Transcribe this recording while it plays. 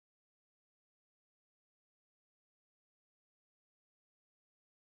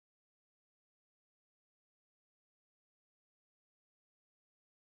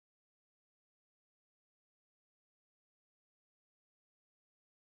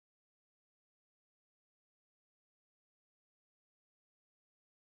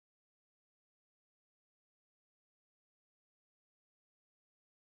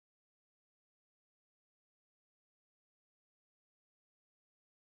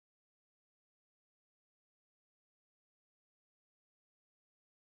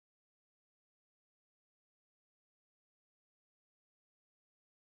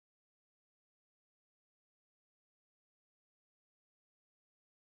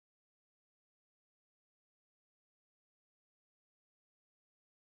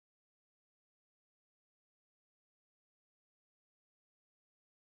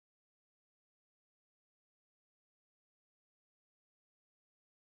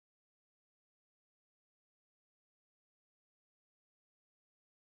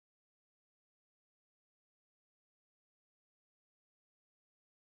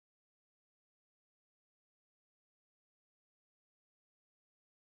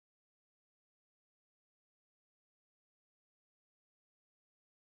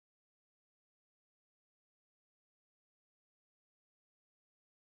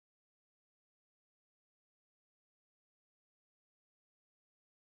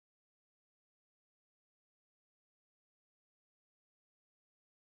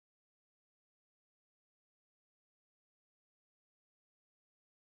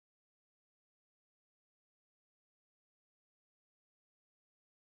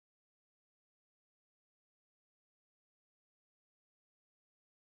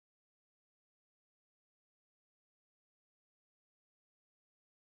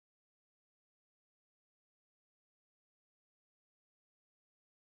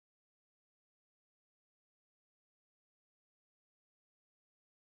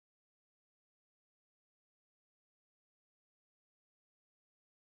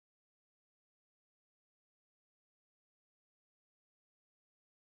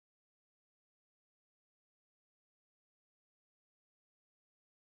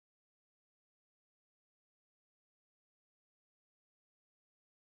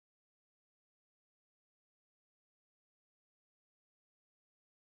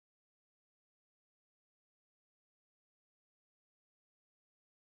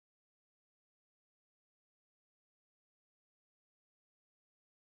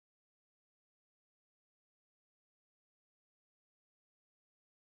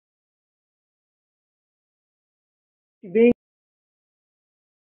Being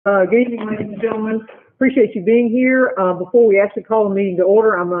good evening, ladies and gentlemen. Appreciate you being here. Before we actually call the meeting to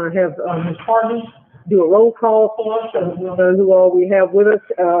order, I'm going to have Ms. Harden do a roll call for us, so we'll know who all we have with us.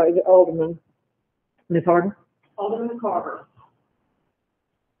 Alderman. Ms. Harden. Alderman Carver.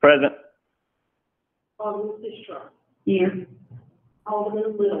 Present. Alderman Fisher. Here.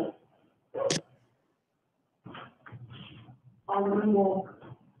 Alderman Little. Alderman Walker.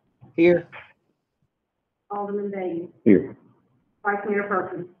 Here. Alderman Davis. Here. Vice Mayor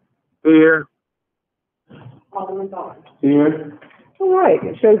Perkins. Here. Alderman Vaughn. Here. All right.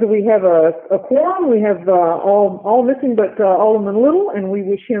 It shows that we have a quorum. We have all missing but Alderman Little, and we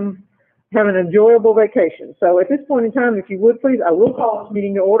wish him have an enjoyable vacation. So at this point in time, if you would please, I will call this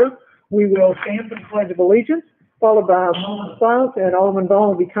meeting to order. We will stand for the Pledge of Allegiance, followed by a moment of silence, and Alderman Vaughn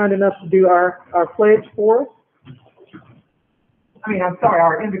will be kind enough to do our pledge for us.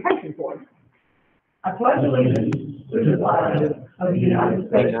 Our invocation for us. I pledge allegiance to the flag of the United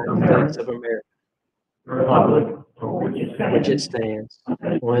States of America, the republic for which it stands,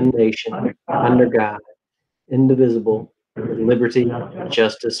 one nation, under God, indivisible, with liberty and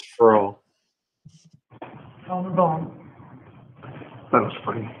justice for all. Alderman Vaughn. Let us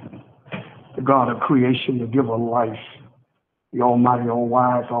pray. The God of creation, the giver of life, the almighty, all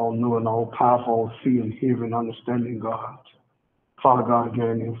wise, all knowing, all powerful, all seeing, hearing, understanding God. Father God,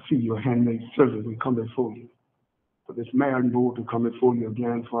 again, and see your handmaid servant, we come before you. For this man board to come before you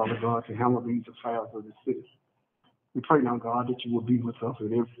again, Father God, to handle these affairs of the city. We pray now, God, that you will be with us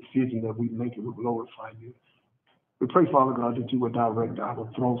in every decision that we make, and will glorify you. We pray, Father God, that you will direct our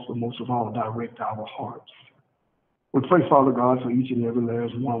thoughts, but most of all, direct our hearts. We pray, Father God, for each and every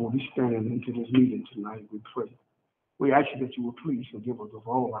last one will be standing into this meeting tonight. We pray. We ask you that you will please forgive us of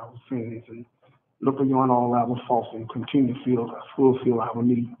all our sins and look beyond all our faults and continue to fulfill our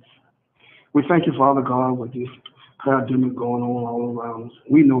needs. We thank you, Father God, with this pandemic going on all around us.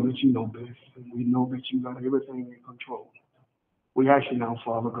 We know that you know best, and we know that you got everything in control. We ask you now,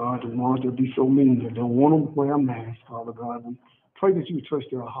 Father God, the ones that be so mean that don't want to wear a mask, Father God, we pray that you touch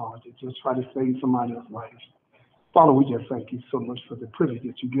their hearts and just try to save somebody else's life. Father, we just thank you so much for the privilege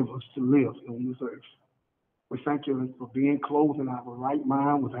that you give us to live on this earth. We thank you for being clothed in our right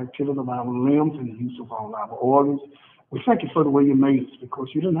mind with activity of our limbs and the use of all our organs. We thank you for the way you made us, because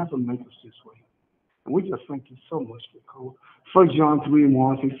you didn't have to make us this way. And we just thank you so much because 1 John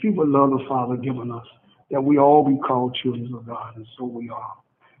 3:1 says, see what love the Father given us, that we all be called children of God, and so we are.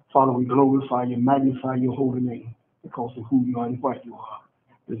 Father, we glorify you, magnify your holy name because of who you are and what you are.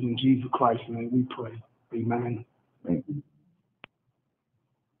 It's in Jesus Christ's name we pray. Amen. Thank you.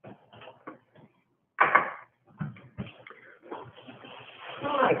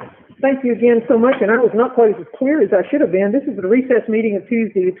 All right. Thank you again so much, and I was not quite as clear as I should have been. This is the recess meeting of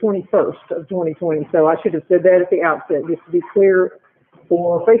Tuesday, the 21st of 2020, so I should have said that at the outset, just to be clear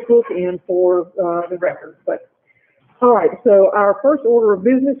for Facebook and for the record. But all right, so our first order of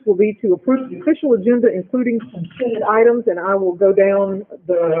business will be to approve the official agenda, including consent items, and I will go down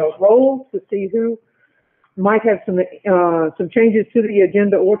the roll to see who might have some changes to the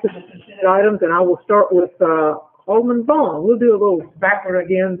agenda or to the consent items, and I will start with Alderman Vaughn. We'll do a little backward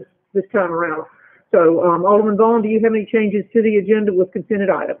again this time around. So, Alderman Vaughn, do you have any changes to the agenda with consented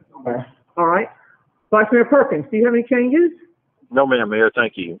items? Okay. All right. Vice Mayor Perkins, do you have any changes? No, ma'am, Mayor.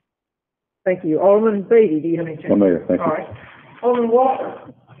 Thank you. Thank you. Alderman Beatty, do you have any changes? No, Mayor. Thank you. All right. Alderman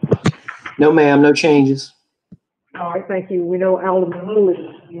Walker. No, ma'am, no changes. All right, thank you. We know Alderman Little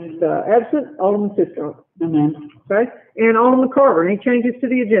is absent. Alderman Fisher. No, ma'am. Okay. And Alderman Carver, any changes to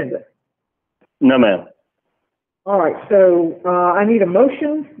the agenda? No, ma'am. All right, so I need a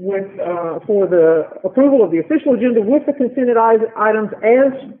motion for the approval of the official agenda with the consented items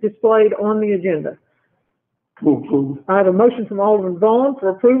as displayed on the agenda. I have a motion from Alderman Vaughn for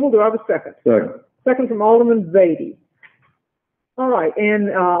approval. Do I have a second? Second. Second from Alderman Beatty. All right,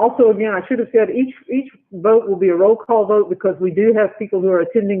 and also again, I should have said each vote will be a roll call vote because we do have people who are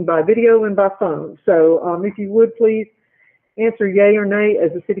attending by video and by phone. So if you would please answer yay or nay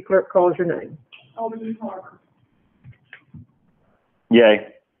as the city clerk calls your name. Alderman Carver.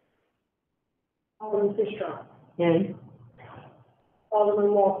 Yay. Alderman Fisher. Yay.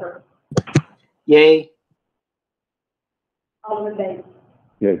 Alderman Walker. Yay. Alderman Davis.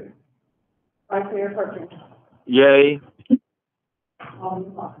 Yay. Vice Mayor Perkins. Yay.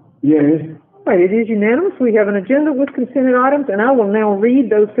 Alderman Vaughn. Yay. All right, it is unanimous. We have an agenda with consented items, and I will now read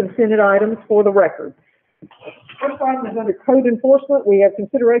those consented items for the record. First item is under code enforcement. We have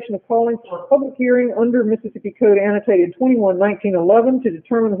consideration of calling for a public hearing under Mississippi Code annotated 21-1911 to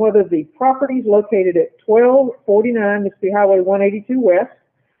determine whether the properties located at 1249 Mississippi Highway 182 West,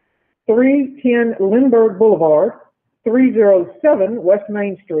 310 Lindbergh Boulevard, 307 West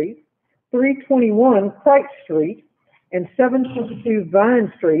Main Street, 321 Christ Street, and 722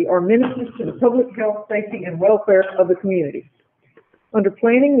 Vine Street are menaces to the public health, safety, and welfare of the community. Under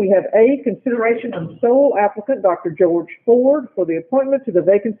planning, we have A, consideration of sole applicant Dr. George Ford for the appointment to the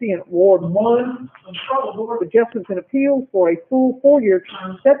vacancy in Ward 1 on the Starkville Board of Adjustments and Appeals for a full 4-year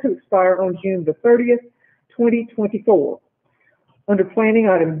term set to expire on June the 30th, 2024. Under planning,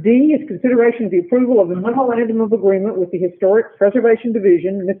 item D is consideration of the approval of the memorandum of agreement with the Historic Preservation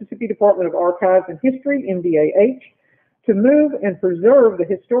Division, Mississippi Department of Archives and History, MDAH, to move and preserve the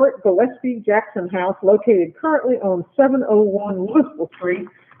historic Gillespie Jackson House located currently on 701 Louisville Street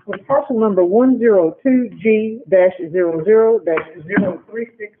with parcel number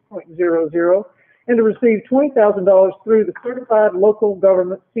 102G-00-036.00 and to receive $20,000 through the Certified Local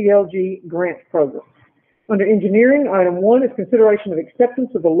Government CLG grant program. Under engineering, item 1 is consideration of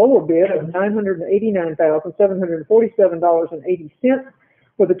acceptance of the lower bid of $989,747.80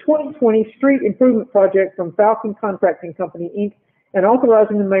 for the 2020 street improvement project from Falcon Contracting Company, Inc., and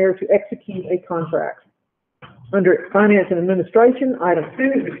authorizing the mayor to execute a contract. Under finance and administration, item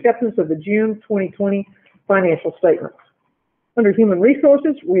 2 is acceptance of the June 2020 financial statements. Under human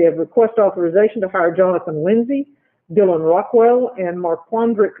resources, we have request authorization to hire Jonathan Lindsay, Dylan Rockwell, and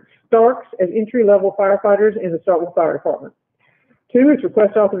Marquandrick Starks as entry-level firefighters in the Starkville Fire Department. 2 is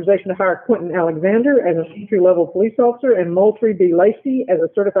request authorization to hire Quentin Alexander as an entry-level police officer and Moultrie B. Lacey as a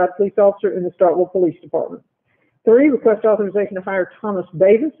certified police officer in the Starkville Police Department. 3, request authorization to hire Thomas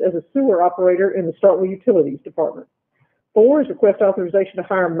Davis as a sewer operator in the Starkville Utilities Department. 4 is request authorization to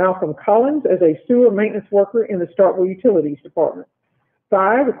hire Malcolm Collins as a sewer maintenance worker in the Starkville Utilities Department.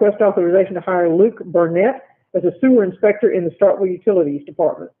 5, request authorization to hire Luke Burnett as a sewer inspector in the Starkville Utilities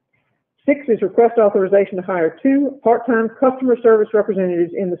Department. 6 is request authorization to hire 2 part-time customer service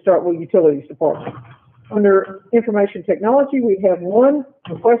representatives in the Starkville Utilities Department. Under information technology, we have 1,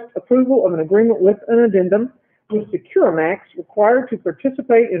 request approval of an agreement with an addendum with Securamax required to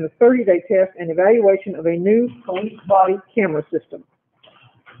participate in the 30-day test and evaluation of a new police body camera system.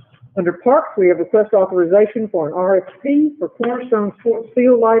 Under parks, we have request authorization for an RFP for Cornerstone Sports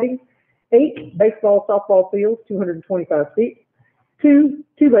Field lighting, 8 baseball, softball fields, 225 feet, 2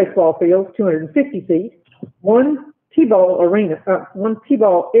 baseball fields, 250 feet, 1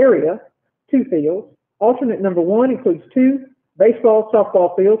 T-ball area, 2 fields. Alternate number 1 includes 2 baseball,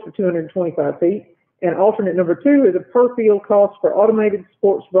 softball fields for 225 feet, and alternate number 2 is a per field cost for automated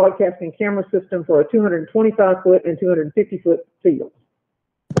sports broadcasting camera system for a 225-foot and 250-foot field.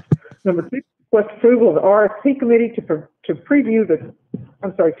 Number 2, request approval of the RFP committee to review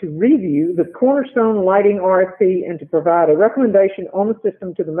the Cornerstone Lighting RFP and to provide a recommendation on the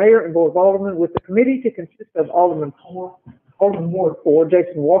system to the mayor and board of aldermen, with the committee to consist of Alderman Ward 4,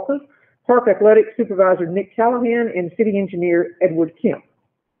 Jason Walker, Park Athletics Supervisor Nick Callahan, and City Engineer Edward Kemp.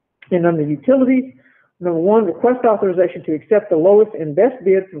 And under utilities, number 1, request authorization to accept the lowest and best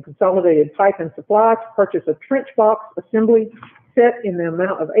bid from Consolidated Pipe and Supply to purchase a trench box assembly set in the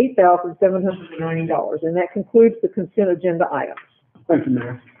amount of $8,790. And that concludes the consent agenda items. Thank you,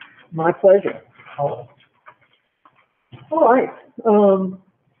 Mayor. My pleasure. All right.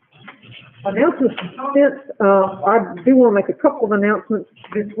 Announcements and comments. I do want to make a couple of announcements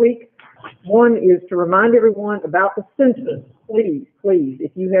this week. One is to remind everyone about the census. Please,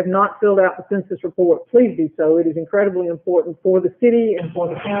 if you have not filled out the census report, please do so. It is incredibly important for the city and for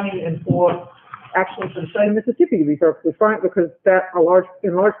the county and for actually for the state of Mississippi, to be perfectly frank, because that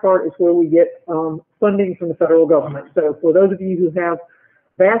in large part is where we get funding from the federal government. So for those of you who have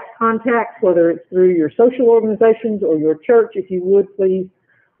vast contacts, whether it's through your social organizations or your church, if you would please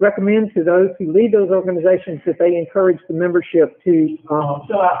recommend to those who lead those organizations that they encourage the membership to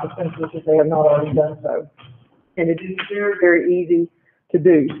fill out the census if they have not already done so. And it is very, very easy to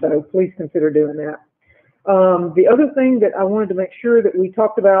do, so please consider doing that. The other thing that I wanted to make sure that we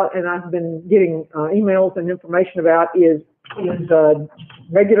talked about, and I've been getting emails and information about, is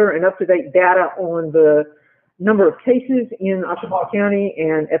regular and up-to-date data on the number of cases in Ottawa County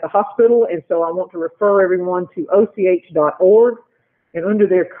and at the hospital. And so I want to refer everyone to och.org, and under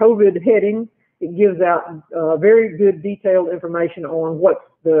their COVID heading, it gives out very good detailed information on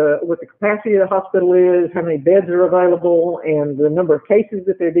what the capacity of the hospital is, how many beds are available, and the number of cases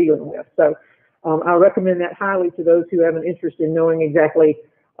that they're dealing with. So I recommend that highly to those who have an interest in knowing exactly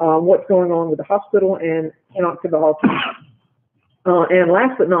what's going on with the hospital and in Ottawa. And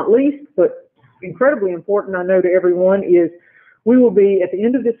last but not least, but incredibly important, I know to everyone, is we will be at the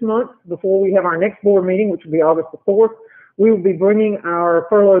end of this month, before we have our next board meeting, which will be August the 4th, we will be bringing our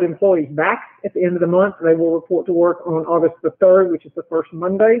furloughed employees back at the end of the month. They will report to work on August the 3rd, which is the first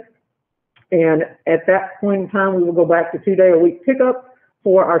Monday. And at that point in time, we will go back to 2-day-a-week pickup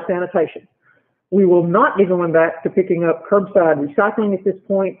for our sanitation. We will not be going back to picking up curbside recycling at this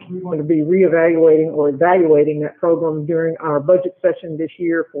point. We're going to be reevaluating or evaluating that program during our budget session this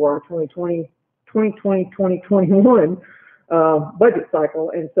year for our 2021 budget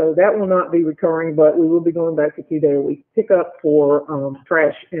cycle. And so that will not be recurring, but we will be going back to 2-day-a-week pickup for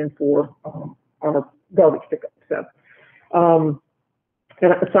trash and for our garbage pickup. So,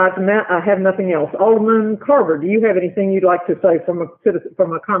 and aside from that, I have nothing else. Alderman Carver, do you have anything you'd like to say from a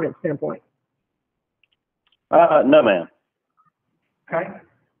comment standpoint? No, ma'am. Okay.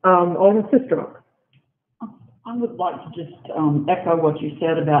 Alderman Sistrunk. I would like to just echo what you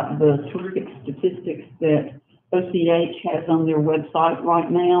said about the terrific statistics that OCH has on their website right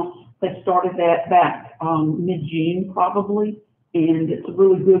now. They started that back mid-June probably, and it's a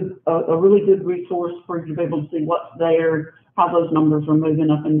really good resource for you to be able to see what's there, how those numbers are moving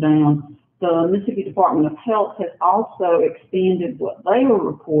up and down. The Mississippi Department of Health has also expanded what they are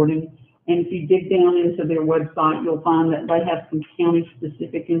reporting, and if you dig down into their website, you'll find that they have some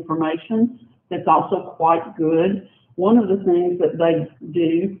county-specific information that's also quite good. One of the things that they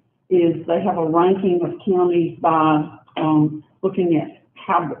do is they have a ranking of counties by looking at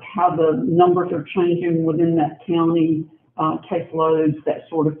how the numbers are changing within that county, caseloads, that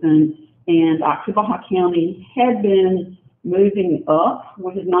sort of thing. And Oktibbeha County had been moving up.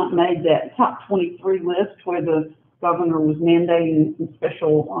 We had not made that top 23 list where the governor was mandating some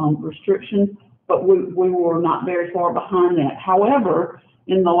special restrictions, but we were not very far behind that. However,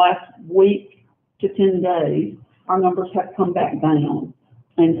 in the last week to 10 days, our numbers have come back down.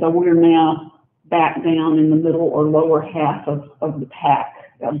 And so we're now back down in the middle or lower half of the pack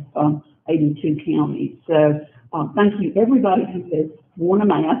of 82 counties. So thank you, everybody who has worn a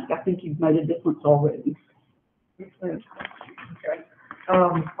mask. I think you've made a difference already. Okay.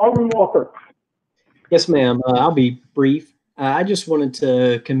 Alderman Walker. Yes, ma'am. I'll be brief. I just wanted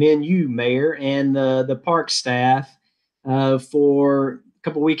to commend you, Mayor, and the park staff for a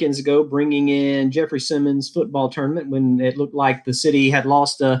couple weekends ago bringing in Jeffrey Simmons football tournament when it looked like the city had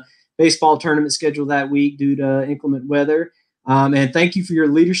lost a baseball tournament scheduled that week due to inclement weather. And thank you for your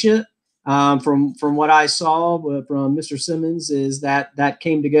leadership. From what I saw from Mr. Simmons is that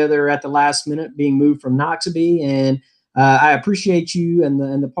came together at the last minute, being moved from Noxubee, and I appreciate you and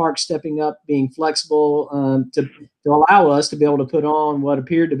the park stepping up, being flexible to allow us to be able to put on what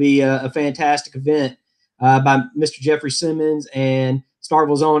appeared to be a fantastic event by Mr. Jeffrey Simmons and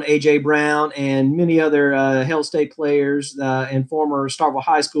Starkville's own A.J. Brown and many other Hell State players and former Starkville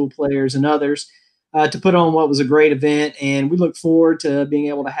High School players and others to put on what was a great event. And we look forward to being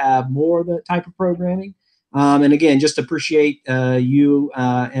able to have more of that type of programming. And again, just appreciate you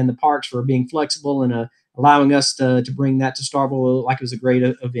and the parks for being flexible and allowing us to bring that to Starkville like it was a great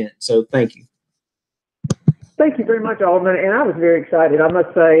event. So thank you. Thank you very much, Alderman. And I was very excited, I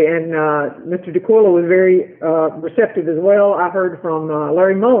must say. And Mr. DeCorla was very receptive as well. I heard from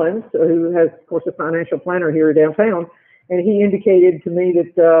Larry Mullins, who has, of course, a financial planner here downtown. And he indicated to me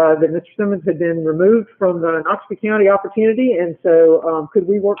that Mr. Simmons had been removed from the Noxubee County opportunity. And so could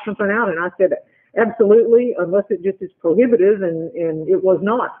we work something out? And I said, absolutely, unless it just is prohibitive. And it was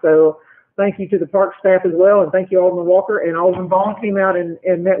not. So thank you to the park staff as well. And thank you, Alderman Walker. And Alderman Vaughn came out and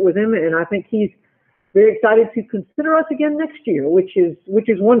met with him. And I think he's very excited to consider us again next year, which is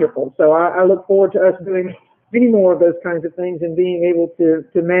wonderful. So I look forward to us doing many more of those kinds of things and being able to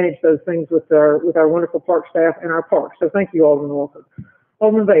manage those things with our wonderful park staff and our parks. So thank you, Alderman Walker.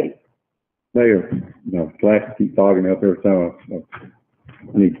 Alderman Beatty. Mayor, glasses keep fogging up every time I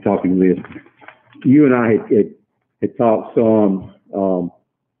need to talk to this. You and I had talked some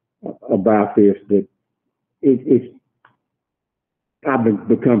about this, that I've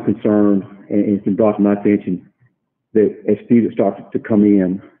become concerned, and it's been brought to my attention that as students start to come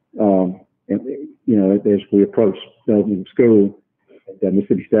in, and as we approach the school at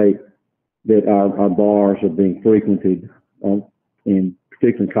Mississippi State, that our bars are being frequented, in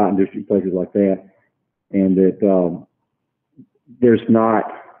particular in Cotton District, places like that, and that there's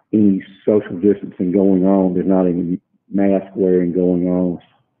not any social distancing going on. There's not any mask wearing going on,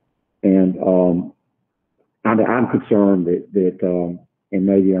 and I'm concerned that and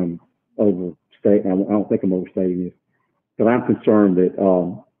maybe I'm overstating. I don't think I'm overstating this, but I'm concerned that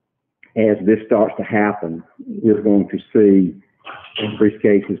as this starts to happen, we're going to see increased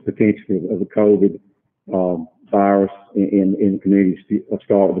cases potentially of the COVID virus in the community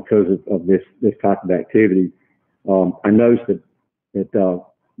start because of this type of activity. I noticed that I was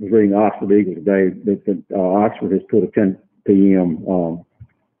reading Oxford Eagle today that Oxford has put a 10 p.m.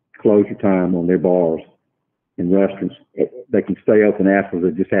 closure time on their bars. and restaurants, they can stay open after.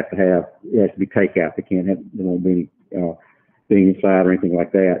 They just have to have, it has to be takeout. They can't have, there won't be any being inside or anything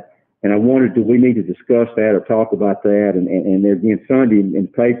like that. And I wondered, do we need to discuss that or talk about that? And there again, Sunday in the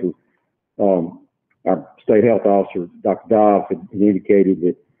papers, our state health officer, Dr. Dobbs, had indicated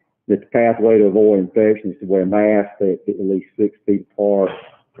that the pathway to avoid infection is to wear masks at least 6 feet apart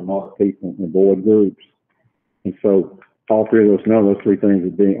from other people in board groups. And so all three of those, none of those three things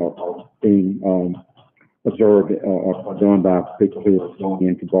are being observed or done by people who are going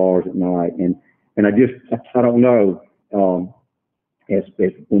into bars at night. And I don't know, as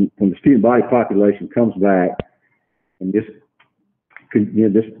when the student body population comes back and this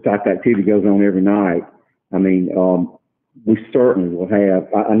type of activity goes on every night, I mean, we certainly will have,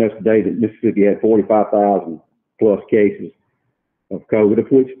 I know today that Mississippi had 45,000 plus cases of COVID,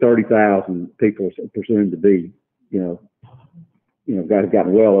 of which 30,000 people are presumed to be, guys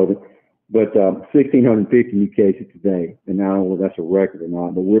gotten well over it. But 1,650 new cases today, and I don't know whether that's a record or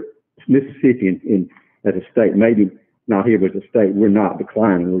not, but Mississippi as a state, maybe not here, but as a state, we're not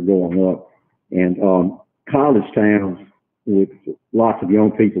declining, we're going up. And college towns with lots of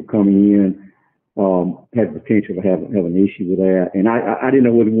young people coming in have the potential to have an issue with that. And I didn't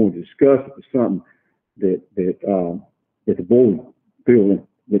know whether we wanted to discuss it. It's something that the board feels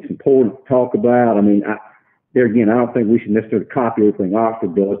it's important to talk about. I mean, there again, I don't think we should necessarily copy everything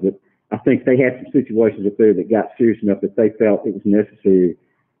Oxford does, but I think they had some situations up there that got serious enough that they felt it was necessary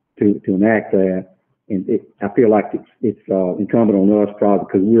to enact that. And I feel like it's incumbent on us probably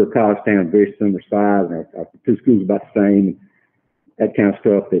because we're a college town, very similar size, and our two schools about the same, and that kind of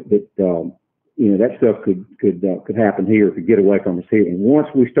stuff that stuff could happen here if we get away from us here. And once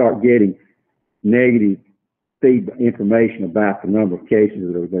we start getting negative feedback information about the number of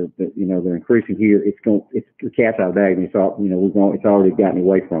cases they're increasing here, it's the cat's out of the bag, and it's already gotten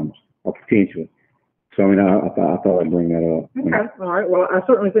away from us, or potentially. So I mean, I thought I'd bring that up. Okay, all right. Well, I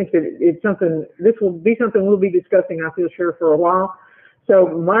certainly think that this will be something we'll be discussing, I feel sure, for a while. So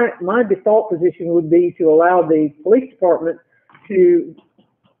my default position would be to allow the police department to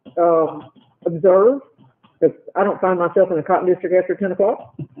observe, because I don't find myself in the Cotton District after 10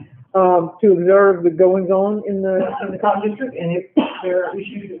 o'clock, to observe the goings on in the Cotton District, and if there are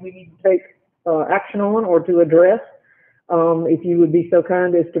issues that we need to take action on or to address, if you would be so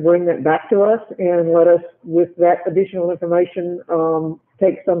kind as to bring that back to us and let us, with that additional information,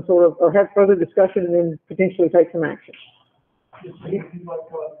 take some sort of, or have further discussion and then potentially take some action.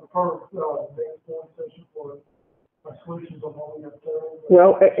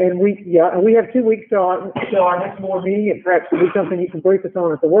 Well, and we have 2 weeks till our next board meeting, and perhaps it'll be something you can brief us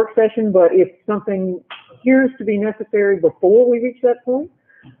on at the work session, but if something appears to be necessary before we reach that point,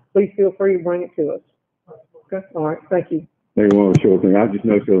 please feel free to bring it to us. Okay, all right, thank you. Maybe one short thing. I just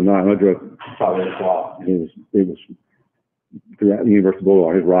noticed the other night, I drove about 8 o'clock. It was throughout the University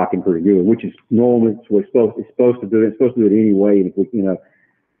Boulevard. It's rocking pretty good, which is normal. It's supposed to do it. It's supposed to do it anyway. And if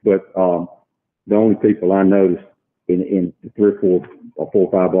but the only people I noticed in 3 or 4 or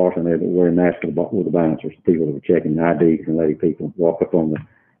 5 bars in there that were wearing masks were the bouncers, people that were checking IDs and letting people walk up on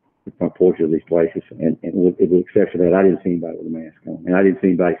the front porch of these places. And with the exception of that, I didn't see anybody with a mask on, and I didn't see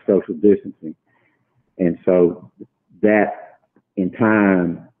anybody social distancing. And so that, in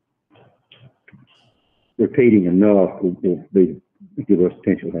time, repeating enough will give us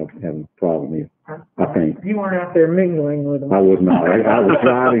potential to have a problem here, I think. You weren't out there mingling with them. I was not. I was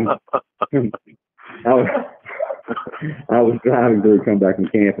driving. I was driving to come back from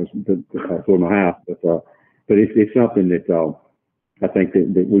campus for my house, but it's something that I think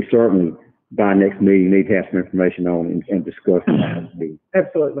that we certainly by next meeting need to have some information on and discuss it.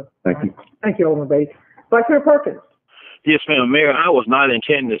 Absolutely. Thank you. Thank you, Alderman Bates. Vice Mayor Perkins. Yes, ma'am. Mayor, I was not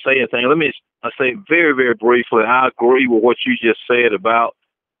intending to say anything. Let me say very, very briefly, I agree with what you just said about,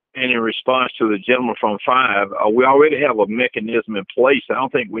 and in response to the gentleman from 5, we already have a mechanism in place. I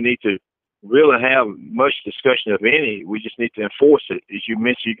don't think we need to really have much discussion of any. We just need to enforce it. As you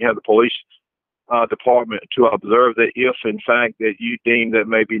mentioned, you can have the police department to observe that if, in fact, that you deem that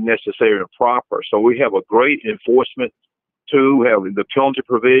may be necessary and proper. So we have a great enforcement tool. We have the penalty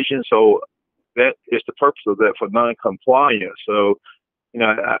provision. So that is the purpose of that for non-compliance. So,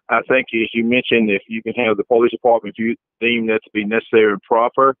 I think as you mentioned, if you can have the police department, if you deem that to be necessary and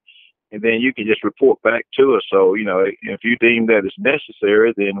proper, and then you can just report back to us. So, if you deem that is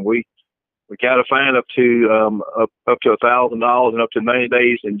necessary, then we got to fine up to $1,000 and up to 90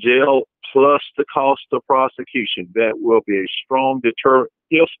 days in jail, plus the cost of prosecution. That will be a strong deterrent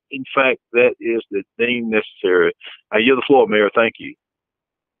if, in fact, that is the deemed necessary. I yield the floor, Mayor. Thank you.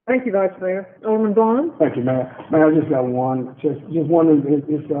 Thank you, Vice Mayor. Alderman Vaughn? Thank you, Mayor. Mayor, I just got one. Just wondering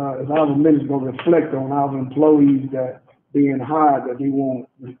if our minutes gonna reflect on our employees that being hired, that they won't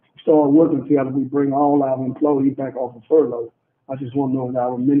start working till we bring all our employees back off of furlough. I just want to know if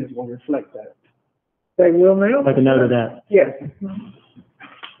our minutes gonna reflect that. They will now? Make a note of that. Yes.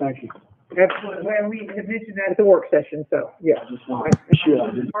 Thank you. Absolutely. Well, we had mentioned that at the work session, so, yeah. I just want to make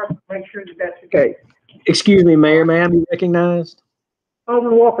sure. Make sure that that's the case. Excuse me, Mayor, may I be recognized?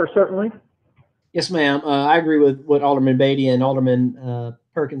 Alderman Walker, certainly. Yes, ma'am. I agree with what Alderman Beatty and Alderman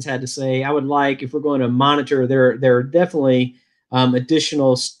Perkins had to say. I would like, if we're going to monitor, there are definitely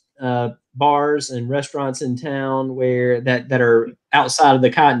additional bars and restaurants in town that are outside of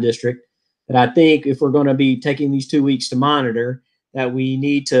the Cotton District. That I think if we're going to be taking these 2 weeks to monitor, that we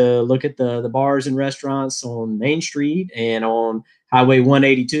need to look at the bars and restaurants on Main Street and on Highway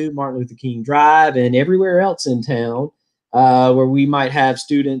 182, Martin Luther King Drive, and everywhere else in town. Where we might have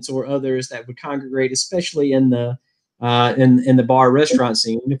students or others that would congregate, especially in the bar restaurant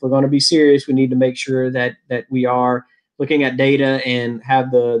scene. If we're going to be serious, we need to make sure that we are looking at data and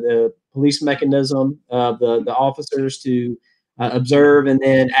have the police mechanism of the officers to observe and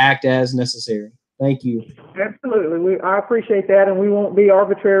then act as necessary. Thank you. Absolutely. I appreciate that, and we won't be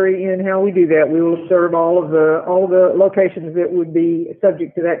arbitrary in how we do that. We will observe all of the locations that would be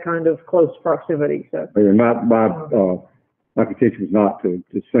subject to that kind of close proximity. So. My contention was not to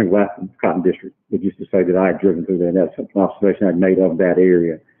single out the Cotton District, but just to say that I had driven through there, and that's an observation I'd made of that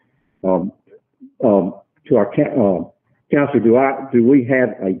area. To our council, do we have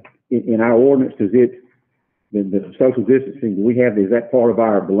in our ordinance, does it, the social distancing, do we have, is that part of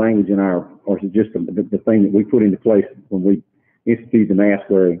the language or is it just the thing that we put into place when we institute the mask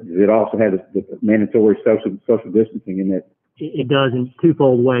wearing? Does it also have the mandatory social distancing in that? It does in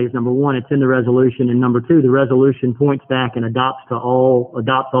twofold ways. Number one, it's in the resolution, and number two, the resolution points back and adopts all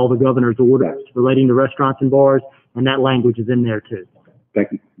the governor's orders relating to restaurants and bars, and that language is in there too.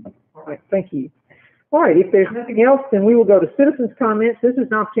 Thank you. All right, thank you. All right, if there's nothing else, then we will go to citizens' comments. This is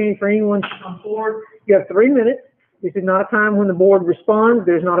an opportunity for anyone to come forward. You have 3 minutes. This is not a time when the board responds.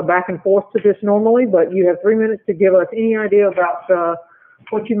 There's not a back and forth to this normally, but you have 3 minutes to give us any idea about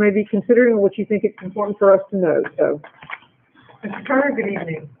what you may be considering or what you think it's important for us to know. So, Mr. Turner, good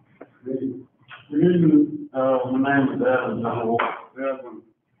evening. Good evening. My name is Adam. Welcome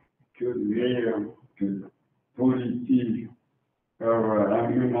to the mayor, to the police chief. I'm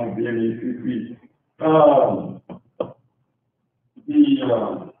here on the NACP.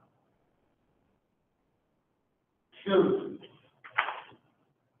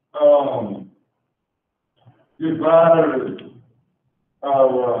 The virus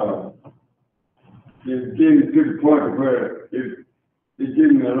is getting to the point where it's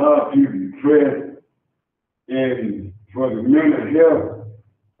getting a lot of people depressed, and for the mental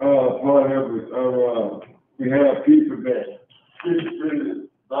health part of it, we have people that schizophrenic,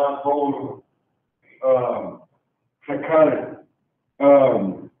 bipolar, psychotic,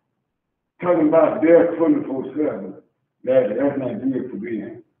 talking about death 24/7. That's not good for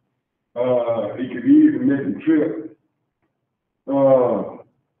them. It could easily make them trip.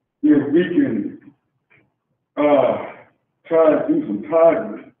 If we can try to do some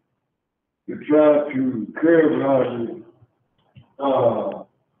positive to try to curb a lot of this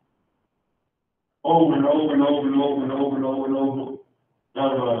over and over and over and over and over and over and over.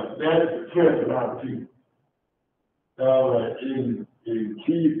 That depresses a lot of people. And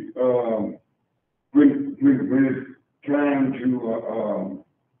keep when it's trying to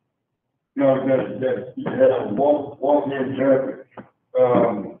that you have walk in traffic. I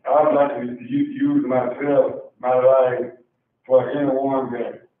would like to use my life for anyone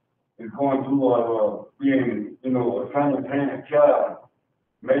that is going through being, a single parent child.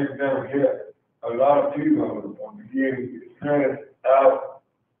 Maybe that'll help. A lot of people are beginning stressed out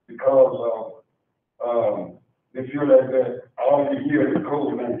because they feel like that all you hear is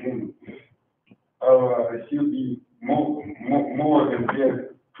COVID-19. It should be more than just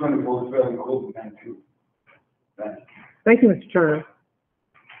 24/7 COVID-19. Thank you, Mr. Turner.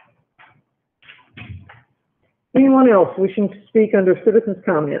 Anyone else wishing to speak under citizens'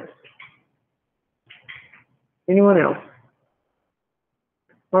 comments? Anyone else?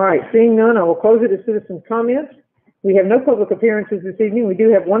 All right, seeing none, I will close it as citizens' comments. We have no public appearances this evening. We do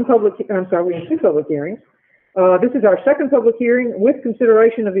have we have 2 public hearings. This is our second public hearing with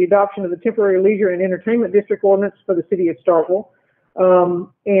consideration of the adoption of the temporary leisure and entertainment district ordinance for the city of Starkville.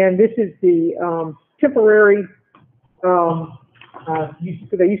 And this is the temporary,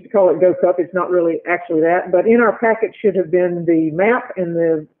 they used to call it Go Cup. It's not really actually that, but in our packet should have been the map and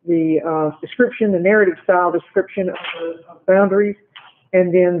the description, the narrative style description of the boundaries.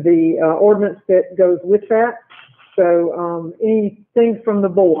 and then the ordinance that goes with that. So anything from the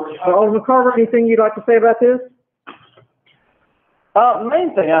board? Alderman Carver, anything you'd like to say about this? The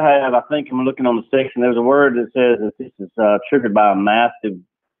main thing I have, I think I'm looking on the section, there's a word that says that this is triggered by a massive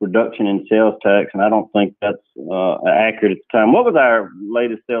reduction in sales tax, and I don't think that's accurate at the time. What was our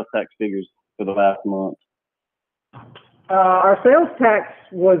latest sales tax figures for the last month? Our sales tax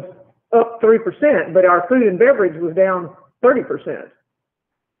was up 3%, but our food and beverage was down 30%.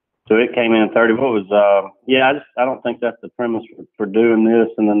 So it came in at 30. What was, I don't think that's the premise for doing this.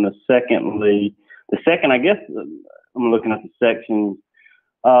 And then the second, I guess, I'm looking at the sections,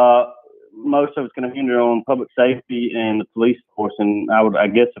 most of it's going to hinder on public safety and the police force. And I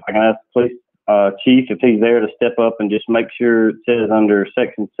guess if I can ask the police chief if he's there to step up and just make sure it says under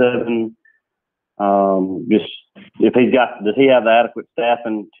section 7, just if does he have the adequate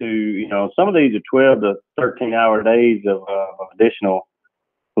staffing to, some of these are 12 to 13 hour days of additional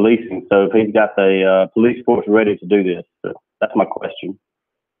policing. So if he's got the police force ready to do this, so that's my question.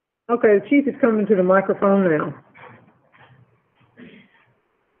 Okay, the chief is coming to the microphone now.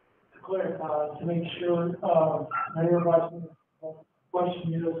 To clarify, to make sure, everybody's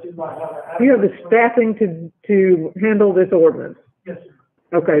question is about how to. Do you have the staffing to handle this ordinance? Yes, sir.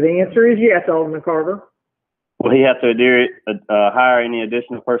 Okay, the answer is yes, Alderman Carver. Will he have to hire any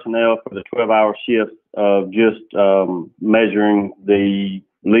additional personnel for the 12-hour shift of just measuring the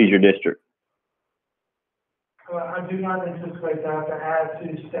leisure district? I do not anticipate that to add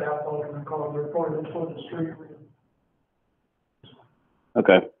to staff, Alderman Carver, for the street.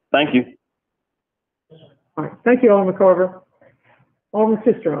 Okay, thank you. All right, thank you, Alderman Carver. Alderman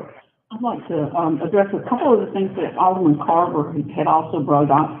Sistrunk. I'd like to address a couple of the things that Alderman Carver had also brought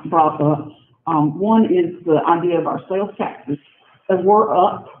up. One is the idea of our sales taxes. They were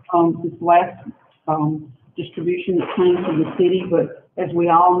up this last distribution that came to the city, but as we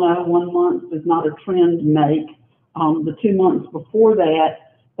all know, 1 month is not a trend to make. The 2 months before that,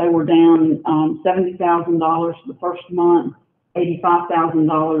 they were down $70,000 the first month,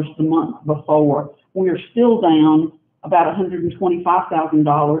 $85,000 the month before. We are still down about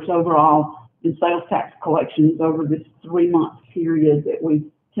 $125,000 overall in sales tax collections over this 3-month period that we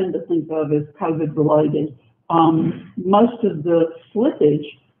tend to think of as COVID related. Most of the slippage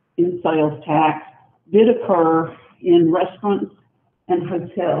in sales tax did occur in restaurants and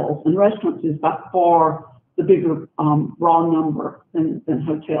hotels, and restaurants is by far the bigger raw number than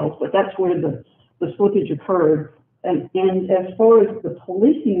hotels, but that's where the slippage occurred. And as far as the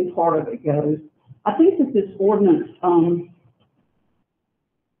policing part of it goes, I think that this ordinance,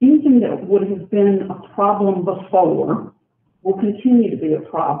 anything that would have been a problem before will continue to be a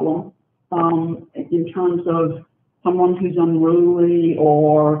problem in terms of someone who's unruly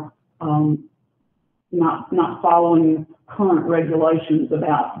or not following current regulations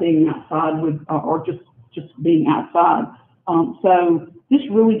about being outside or just being outside. So this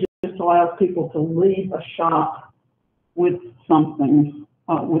really just allows people to leave a shop with something,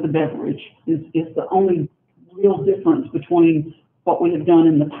 with a beverage is the only real difference between what we have done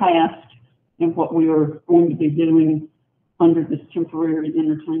in the past and what we are going to be doing under this temporary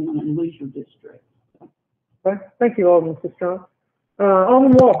entertainment and leisure district. Okay. Thank you, Alderman Sistrunk.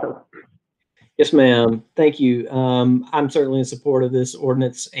 Alderman Walker. Yes, ma'am. Thank you. I'm certainly in support of this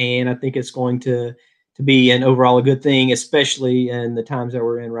ordinance, and I think it's going to be an overall a good thing, especially in the times that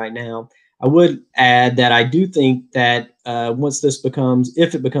we're in right now. I would add that I do think that once this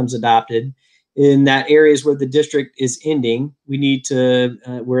if it becomes adopted, in that areas where the district is ending, we need to,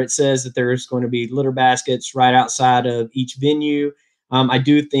 where it says that there's going to be litter baskets right outside of each venue. I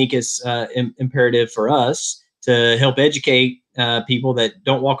do think it's imperative for us to help educate people that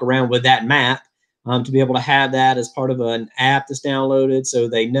don't walk around with that map, to be able to have that as part of an app that's downloaded so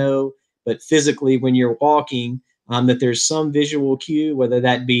they know, but physically when you're walking, that there's some visual cue, whether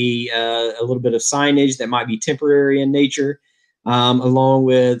that be a little bit of signage that might be temporary in nature, along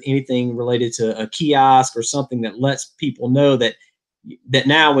with anything related to a kiosk or something that lets people know that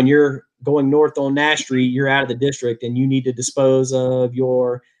now when you're going north on Nash Street, you're out of the district and you need to dispose of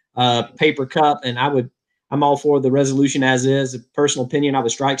your paper cup. And I'm all for the resolution as is. A personal opinion, I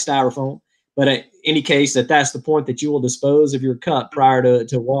would strike styrofoam. But in any case, that's the point, that you will dispose of your cup prior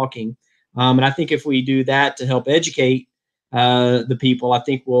to walking. And I think if we do that to help educate the people, I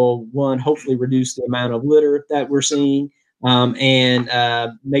think we'll, hopefully reduce the amount of litter that we're seeing, and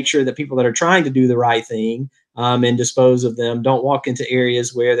make sure that people that are trying to do the right thing and dispose of them don't walk into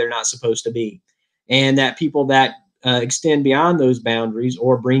areas where they're not supposed to be. And that people that extend beyond those boundaries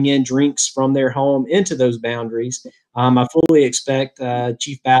or bring in drinks from their home into those boundaries, I fully expect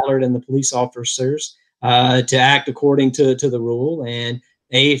Chief Ballard and the police officers to act according to the rule, and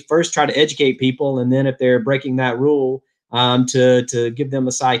first try to educate people, and then if they're breaking that rule, to give them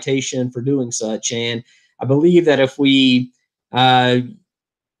a citation for doing such. And I believe that if we're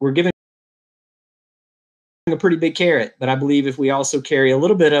giving a pretty big carrot, but I believe if we also carry a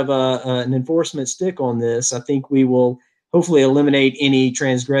little bit of an enforcement stick on this, I think we will hopefully eliminate any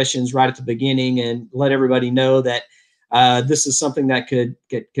transgressions right at the beginning and let everybody know that this is something that could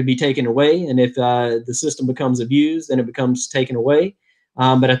be taken away. And if the system becomes abused, then it becomes taken away.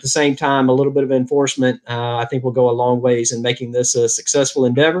 But at the same time, a little bit of enforcement, I think, will go a long ways in making this a successful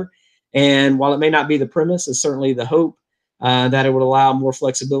endeavor. And while it may not be the premise, it's certainly the hope that it would allow more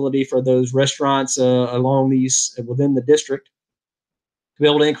flexibility for those restaurants within the district to be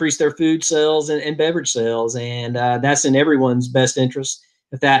able to increase their food sales and beverage sales. And that's in everyone's best interest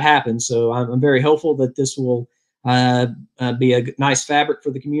if that happens. So I'm very hopeful that this will be a nice fabric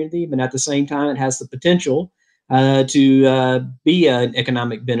for the community, but at the same time, it has the potential to be an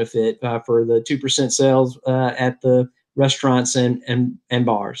economic benefit for the 2% sales at the restaurants and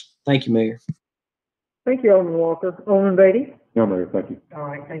bars. Thank you, Mayor. Thank you, Alderman Walker. Alderman Beatty? No, Mayor, thank you. All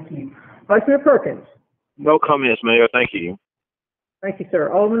right, thank you. Vice Mayor Perkins? No comments, Mayor. Thank you. Thank you,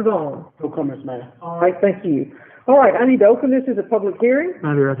 sir. Alderman Vaughn? No comments, Mayor. All right, thank you. All right, I need to open this as a public hearing. May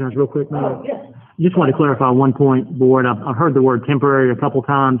I be recognized real quick, Mayor? Oh, yes. Just want to clarify one point, Board. I've heard the word temporary a couple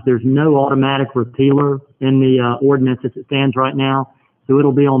times. There's no automatic repealer in the ordinance as it stands right now, so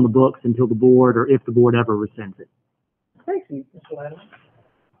it'll be on the books until the board, or if the board ever rescinds it. Thank you, Mr. Ladner.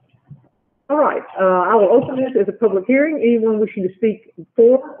 All right, I will open this as a public hearing. Anyone wishing to speak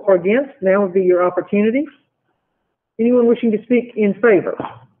for or against, now would be your opportunity. Anyone wishing to speak in favor?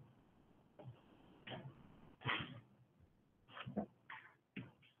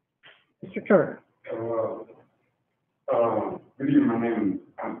 Mr. Turner. Good evening, my name is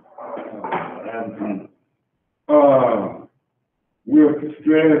we're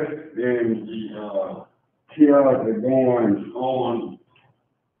stressed in the chaos that's going on.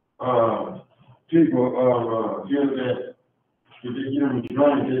 People feel that if they get them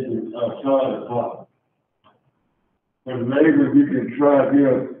drunk, they can charge the clock. But maybe we can try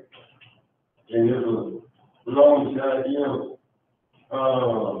this, and it's a long shot here.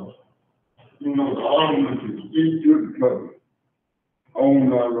 The Alderman to speak to the public on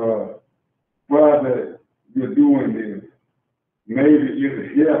why that you're doing this. Maybe it'll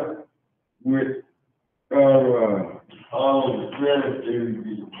help with all the stress and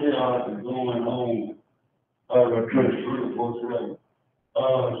the chaos that's going on.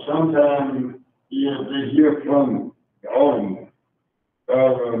 Sometimes if they hear from the Alderman,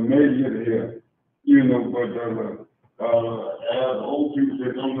 maybe it'll help, but as old people say,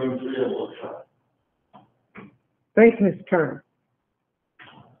 don't let them say what's right. Thank you, Mr. Turner.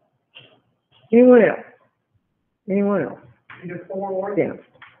 Anyone else? Anyone else? Either for or against?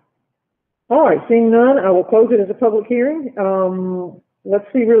 All right, seeing none, I will close it as a public hearing. Let's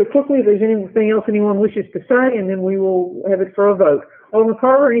see really quickly if there's anything else anyone wishes to say, and then we will have it for a vote. Alderman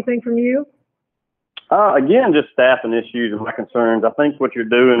Carver, anything from you? Again, just staffing issues and my concerns. I think what you're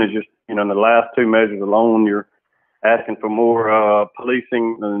doing is just, in the last two measures alone, you're asking for more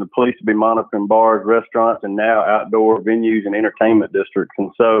policing and the police to be monitoring bars, restaurants, and now outdoor venues and entertainment districts.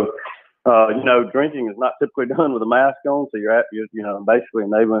 And so, drinking is not typically done with a mask on, so you're basically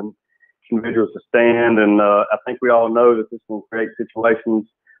enabling individuals to stand. And I think we all know that this will create situations.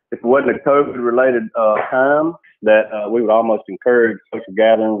 If it wasn't a COVID-related time, that we would almost encourage social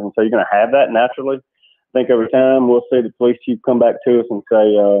gatherings, and so you're going to have that naturally. I think over time we'll see the police chief come back to us and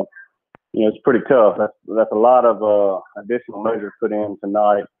say, it's pretty tough. That's a lot of additional measures put in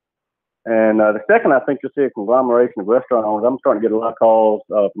tonight. And the second, I think you'll see a conglomeration of restaurant owners. I'm starting to get a lot of calls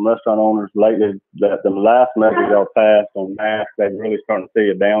from restaurant owners lately that the last measures y'all passed on masks, they're really starting to see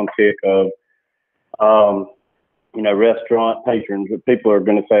a downtick of, restaurant patrons. People are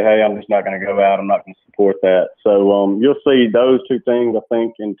going to say, hey, I'm just not going to go out. I'm not going to support that. So you'll see those two things, I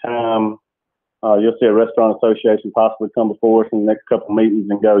think, in time. You'll see a restaurant association possibly come before us in the next couple of meetings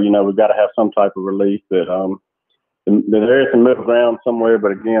and go, we've got to have some type of relief that there is some middle ground somewhere.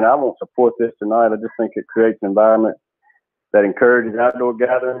 But again, I won't support this tonight. I just think it creates an environment that encourages outdoor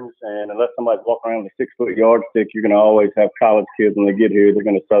gatherings. And unless somebody's walking around with a 6-foot yardstick, you're going to always have college kids when they get here. They're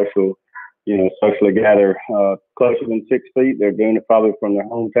going to socially gather closer than 6 feet. They're doing it probably from their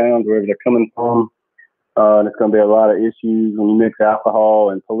hometowns, wherever they're coming from. And it's going to be a lot of issues when you mix alcohol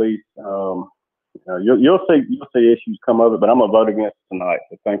and police. You'll see issues come of it, but I'm going to vote against it tonight.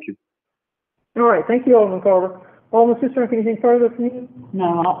 So thank you. All right, thank you, Alderman Carver. Alderman Sistrunk, anything further from you?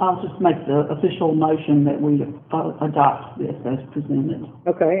 No, I'll just make the official motion that we adopt this as presented.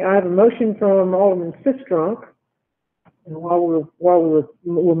 Okay, I have a motion from Alderman Sistrunk. And we'll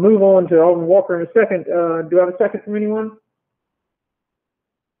move on to Alderman Walker in a second. Do I have a second from anyone?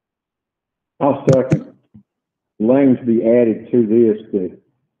 I'll second. Language be added to this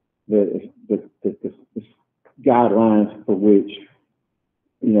the guidelines for which,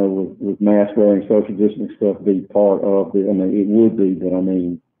 you know, with mask wearing, social distancing stuff be part of the, I mean, it would be, but I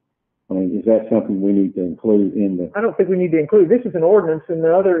mean, is that something we need to include in the? I don't think we need to include. This is an ordinance, and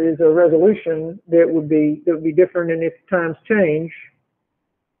the other is a resolution that would be different. And if times change,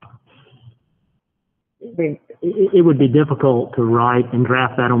 I mean, It would be difficult to write and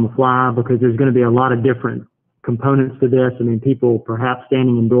draft that on the fly because there's going to be a lot of different components to this. I mean, people perhaps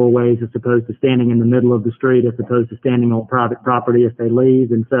standing in doorways as opposed to standing in the middle of the street, as opposed to standing on private property if they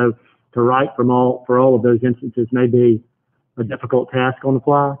leave. And so to write for all of those instances may be a difficult task on the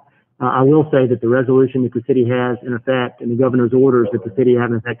fly. I will say that the resolution that the city has in effect and the governor's orders that the city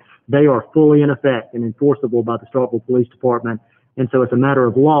have in effect, they are fully in effect and enforceable by the Starkville Police Department. And so as a matter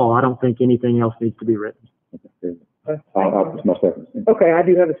of law, I don't think anything else needs to be written. I'll my second. Okay, I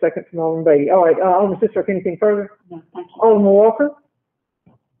do have a second from Alderman Beatty. All right, Alderman Sistrunk, anything further? No, thank you. Alderman Walker?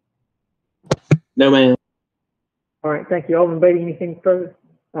 No, ma'am. All right, thank you. Alderman Beatty, anything further?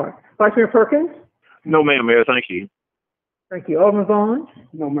 All right. Vice Mayor Perkins? No, ma'am, Mayor. Thank you. Thank you. Alderman Vaughn?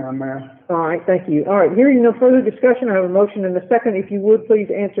 No, ma'am, Mayor. All right, thank you. All right, hearing no further discussion, I have a motion and a second. If you would, please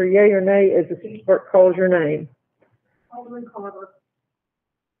answer yea or nay as the city clerk calls your name. Alderman Carver.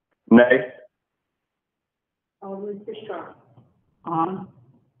 Nay. Alderman Sistrunk. On.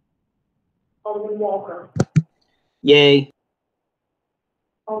 Alderman Walker. Yay.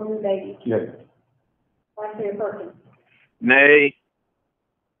 Alderman Beatty. Yes. Vice Mayor Perkins. Nay.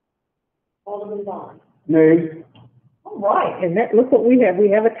 Alderman Vaughn. Nay. All right, and look what we have. We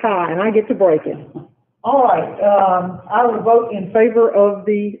have a tie, and I get to break it. All right, I will vote in favor of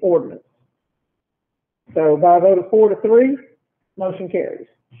the ordinance. So by a vote of 4-3, motion carries.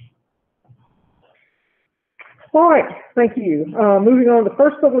 All right, thank you. Moving on to the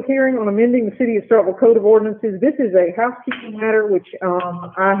first public hearing on amending the City of Starkville Code of Ordinances. This is a housekeeping matter, which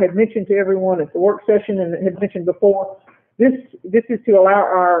I had mentioned to everyone at the work session and had mentioned before. This is to allow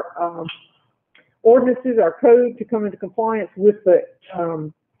our ordinances, our code, to come into compliance with the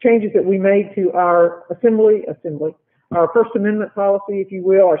changes that we made to our our First Amendment policy, if you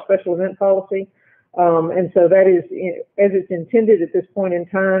will, our special event policy. And so that is, as it's intended at this point in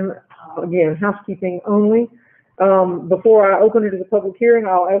time, again, housekeeping only. Before I open it as a public hearing,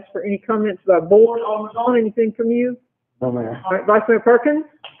 I'll ask for any comments by board. Alderman Vaughn, anything from you? No, ma'am. All right, Vice Mayor Perkins?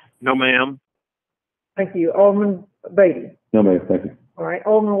 No, ma'am. Thank you. Alderman Beatty? No, ma'am, thank you. All right,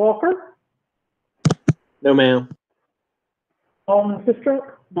 Alderman Walker? No, ma'am. Alderman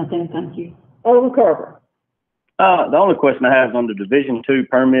Sistrunk? Nothing, thank you. Alderman Carver? The only question I have is under Division 2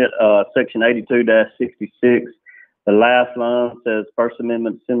 permit, section 82-66. The last line says First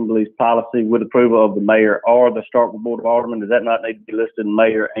Amendment Assembly's policy with approval of the mayor or the Starkville Board of Aldermen. Does that not need to be listed in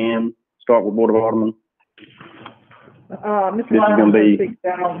mayor and Starkville Board of Aldermen? Mr.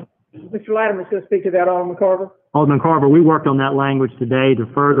 Latimer's going to speak to that, Alderman Carver. Alderman Carver, we worked on that language today to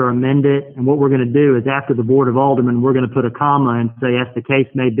further amend it. And what we're going to do is after the Board of Aldermen, we're going to put a comma and say, as the case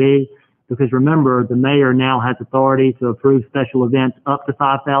may be. Because remember, the mayor now has authority to approve special events up to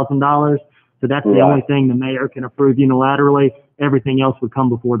 $5,000. So that's the only thing the mayor can approve unilaterally. Everything else would come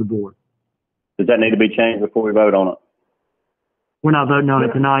before the board. Does that need to be changed before we vote on it? We're not voting on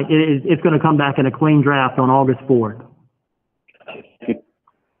it tonight. It's going to come back in a clean draft on August 4th.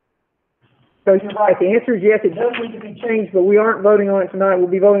 So you're right. The answer is yes, it does need to be changed, but we aren't voting on it tonight. We'll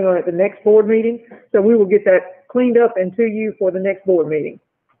be voting on it at the next board meeting. So we will get that cleaned up and to you for the next board meeting.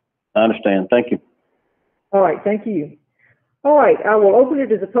 I understand. Thank you. All right. Thank you. All right. I will open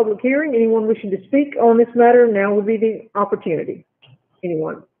it as a public hearing. Anyone wishing to speak on this matter, now will be the opportunity.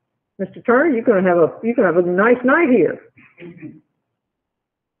 Anyone? Mr. Turner, you're going to have a nice night here.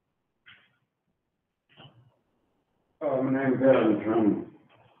 My name is Adam Turner.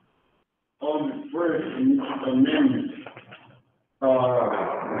 On the first amendment,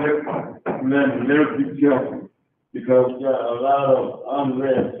 let's be careful because there are a lot of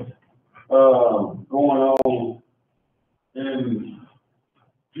unrest going on, and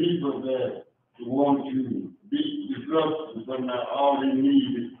people that want to beat the substance, but not all they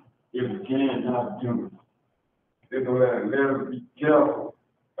need is a can not do it. Let us be careful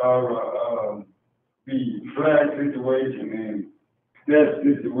of the flag situation and that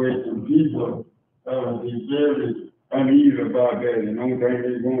situation. People be very uneasy about that, and the only thing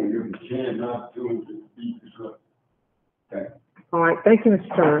they want is a can not do it to beat the substance. Okay. All right, thank you,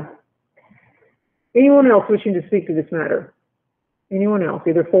 Mr. Turner. Anyone else wishing to speak to this matter? Anyone else,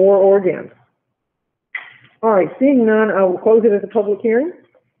 either for or against? All right, seeing none, I will close it as a public hearing,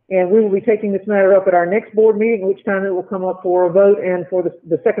 and we will be taking this matter up at our next board meeting, which time it will come up for a vote and for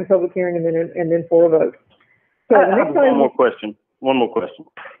the second public hearing and then for a vote. So the next One more question.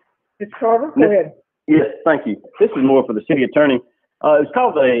 Mr. Carver, go ahead. Yes, thank you. This is more for the city attorney. It's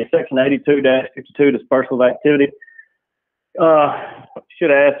called a Section 82-52 dispersal of activity. Should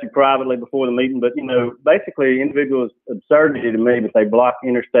have asked you privately before the meeting, but, basically individuals, absurdity to me, but they block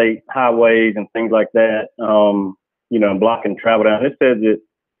interstate highways and things like that, blocking travel down. It says that,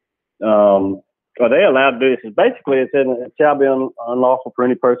 are they allowed to do this? Basically, it says it shall be unlawful for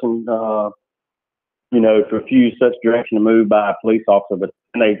any person, to refuse such direction to move by a police officer, but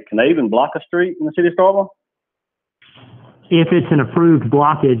can they even block a street in the city of Starkville? If it's an approved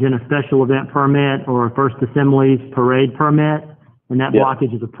blockage in a special event permit or a First Assembly's parade permit, and that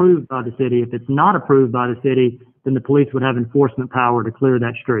blockage is approved by the city. If it's not approved by the city, then the police would have enforcement power to clear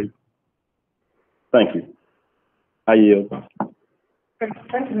that street. Thank you. I yield.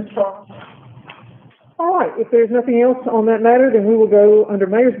 Thank you, Mr. Carver. All right, if there's nothing else on that matter, then we will go under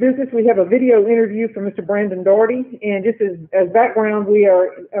mayor's business. We have a video interview from Mr. Brandon Doherty, and just as background, we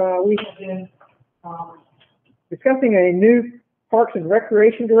have been discussing a new Parks and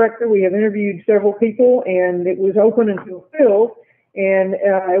Recreation director. We have interviewed several people, and it was open until filled. And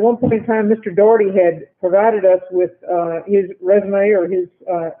at one point in time, Mr. Doherty had provided us with his resume or his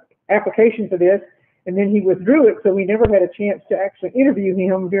application for this, and then he withdrew it, so we never had a chance to actually interview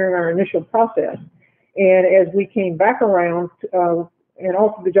him during our initial process. And as we came back around and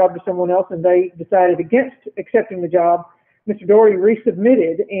offered the job to someone else, and they decided against accepting the job, Mr. Doherty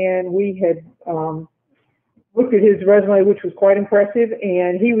resubmitted, and we had looked at his resume, which was quite impressive,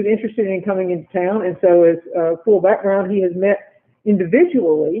 and he was interested in coming into town. And so as full background, he has met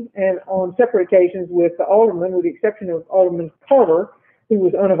individually and on separate occasions with the alderman, with the exception of Alderman Carter, who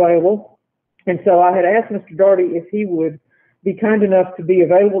was unavailable. And so I had asked Mr. Doherty if he would be kind enough to be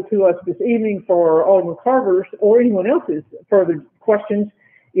available to us this evening for Alderman Carver's or anyone else's further questions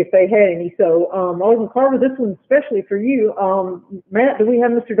if they had any. So Alderman Carver, this one's especially for you. Matt, do we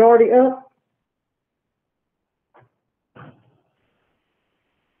have Mr. Doherty up?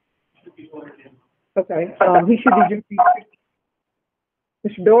 Okay, he should be.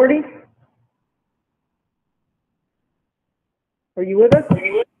 Mr. Doherty? Are you with us?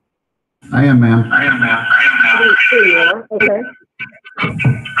 I am, ma'am. There you are. Okay.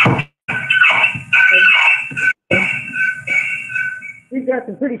 We've got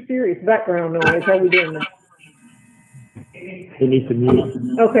some pretty serious background noise. How are we doing that? He needs to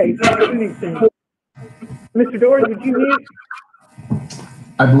mute. Okay, you need to mute. Mr. Doherty, did you mute?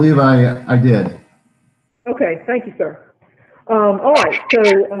 I believe I did. Okay, thank you, sir. All right, so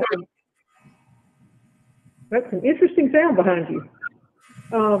that's some interesting sound behind you.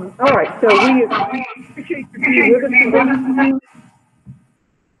 All right, so we appreciate you being with us today.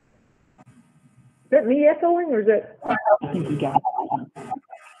 Is that me echoing, or is that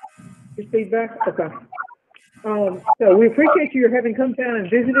your feedback? Okay. So we appreciate you having come down and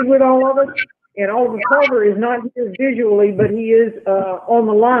visited with all of us. And Alderman Carver is not here visually, but he is on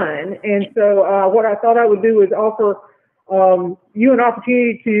the line. And so what I thought I would do is offer you an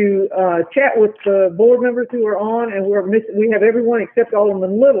opportunity to chat with the board members who are on, and we have everyone except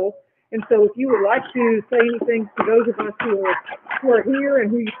Alderman Little. And so if you would like to say anything to those of us who are here and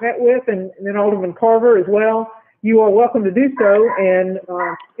who you met with, and then Alderman Carver as well, you are welcome to do so. And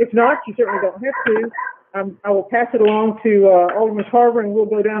if not, you certainly don't have to. I will pass it along to Alderman Carver, and we'll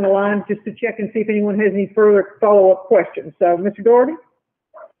go down the line just to check and see if anyone has any further follow-up questions. So, Mr. Doherty?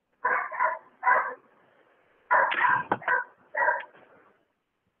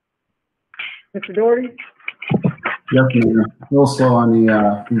 Mr. Doherty? Yes, ma'am. A little slow on the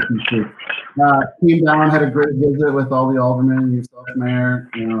PC. Came down, had a great visit with all the aldermen, yourself, Mayor.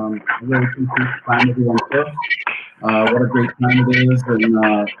 Really appreciate the time with you on foot. What a great time it is, and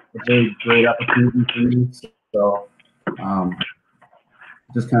a very great opportunity for me. So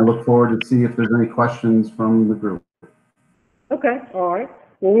just kind of look forward to see if there's any questions from the group. Okay, all right.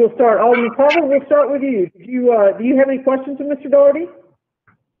 Well, we'll start. Alderman Carver, we'll start with you. Do you have any questions for Mr. Doherty?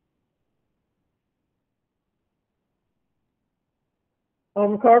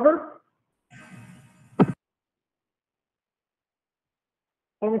 Alderman Carver?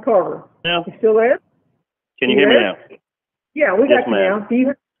 Alderman Carver? Yeah. You still there? Can you hear me now? Yeah, we got you now. Do you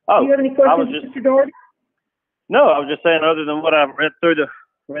have any questions, Mr. Doherty? No, I was just saying, other than what I've read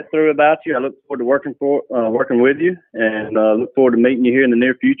through about you, I look forward to working with you, and look forward to meeting you here in the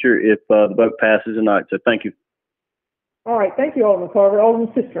near future if the vote passes tonight. So thank you. All right, thank you, Alderman Carver.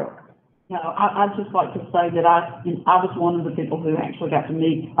 Alderman Sistrunk. No, I'd just like to say that I was one of the people who actually got to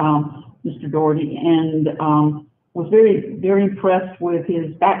meet Mr. Doherty, and was very, very impressed with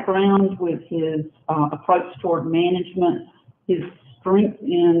his background, with his approach toward management, his strength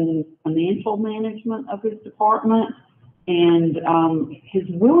in financial management of his department, and his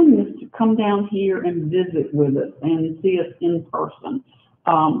willingness to come down here and visit with us and see us in person.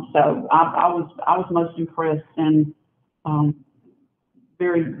 So I was most impressed, and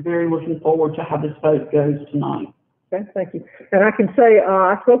very, very looking forward to how this vote goes tonight. Okay, thank you. And I can say,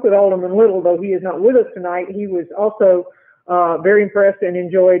 I spoke with Alderman Little, though he is not with us tonight. He was also very impressed and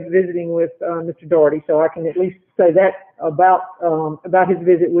enjoyed visiting with Mr. Doherty. So I can at least say that about his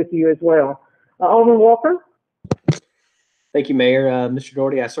visit with you as well. Alderman Walker? Thank you, Mayor. Mr.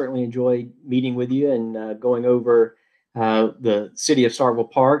 Doherty, I certainly enjoyed meeting with you and going over the city of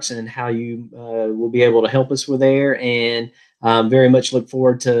Starkville Parks and how you will be able to help us with there. And very much look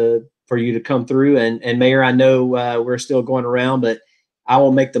forward for you to come through. And Mayor, I know we're still going around, but I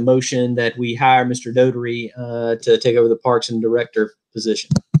will make the motion that we hire Mr. Doherty to take over the Parks and Director position.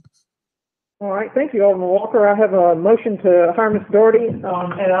 All right, thank you, Alderman Walker. I have a motion to hire Mr. Doherty. Can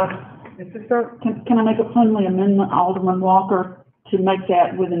I make a friendly amendment, Alderman Walker, to make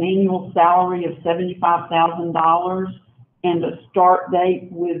that with an annual salary of $75,000 and a start date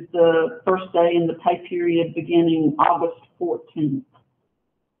with the first day in the pay period beginning August 14th?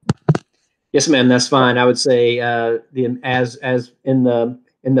 Yes, ma'am. That's fine. I would say as in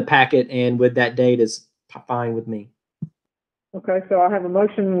the packet and with that date is fine with me. Okay, so I have a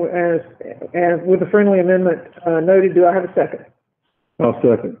motion as with a friendly amendment noted. Do I have a second? I'll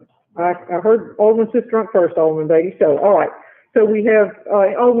second. I heard Alderman Sistrunk first, Alderman Beatty. So, all right. So we have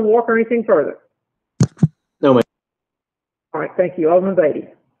Alderman Walker. Anything further? No, ma'am. All right. Thank you, Alderman Beatty.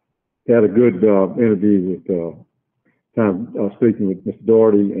 Had a good interview with speaking with Mr.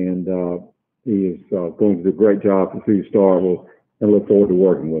 Doherty, and he is going to do a great job for the city of Starkville, and look forward to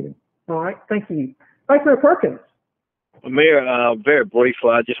working with him. All right. Thank you. Vice Mayor Perkins. Mayor, very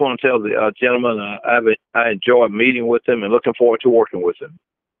briefly, I just want to tell the gentleman I enjoyed meeting with him and looking forward to working with him.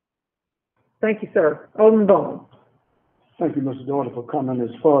 Thank you, sir. Alderman Vaughn. Thank you, Mr. Doherty, for coming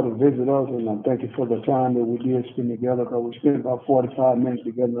this far to visit us, and I thank you for the time that we did spend together, because we spent about 45 minutes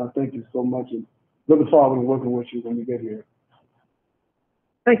together, and I thank you so much, and looking forward to working with you when you get here.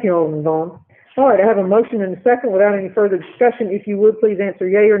 Thank you, Alderman Vaughn. All right, I have a motion and a second. Without any further discussion, if you would, please answer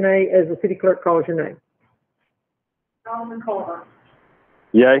yea or nay as the city clerk calls your name. Alderman Carver.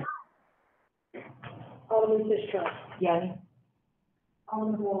 Yay. Alderman Fisher. Yay.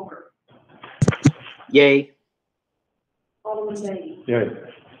 Alderman Walker. Yay. Alderman Beatty. Yay.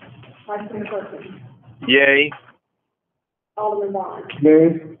 Vice Mayor Perkins. Yay. Alderman Vaughn.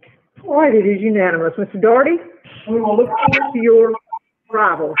 Yay. All right, it is unanimous. Mr. Doherty, we will look forward to your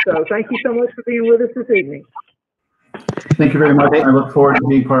arrival. So thank you so much for being with us this evening. Thank you very much. I look forward to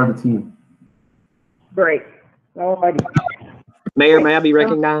being part of the team. Great. All righty. Mayor, may I be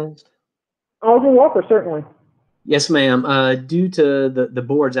recognized? Alderman Walker, certainly. Yes, ma'am. Due to the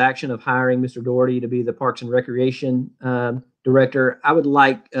board's action of hiring Mr. Doherty to be the Parks and Recreation Director, I would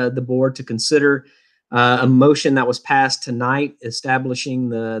like the board to consider a motion that was passed tonight establishing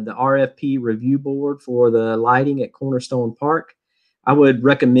the RFP review board for the lighting at Cornerstone Park. I would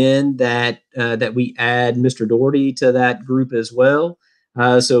recommend that we add Mr. Doherty to that group as well.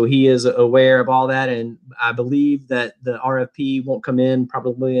 So he is aware of all that, and I believe that the RFP won't come in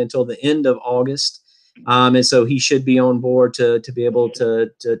probably until the end of August. And so he should be on board to be able to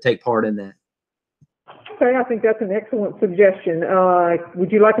take part in that. Okay, I think that's an excellent suggestion.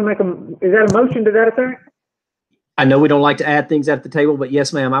 Would you like to is that a motion to that effect? I know we don't like to add things at the table, but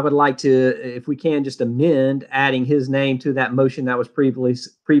yes, ma'am, I would like to, if we can, just amend adding his name to that motion that was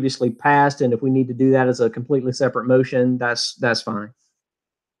previously passed. And if we need to do that as a completely separate motion, that's fine.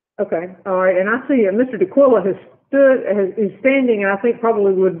 Okay, all right. And I see Mr. DeQuilla is standing, and I think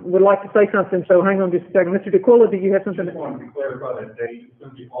probably would like to say something. So hang on just a second. Mr. DeQuilla, do you have something? I just wanted to clarify that date. It's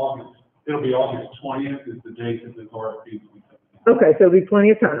going to be August. It'll be August 20th is the date that the RFPs will be coming. Okay, so there'll be plenty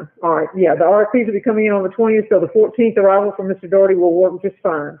of time. All right, yeah, the RFPs will be coming in on the 20th, so the 14th arrival from Mr. Doherty will work just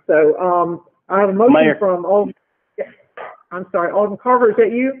fine. So I have a motion Mayor. from Alderman. I'm sorry, Alderman Carver, is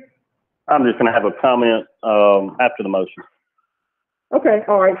that you? I'm just going to have a comment after the motion. Okay,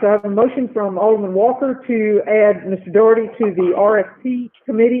 all right. So I have a motion from Alderman Walker to add Mr. Doherty to the RFP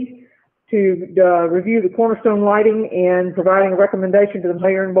committee to review the Cornerstone lighting and providing a recommendation to the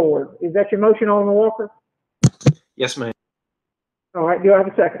mayor and board. Is that your motion, Alderman Walker? Yes, ma'am. All right. Do I have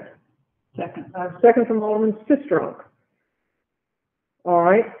a second? Second. I have a second from Alderman Sistrunk. All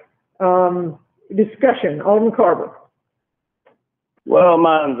right. Discussion. Alderman Carver. Well,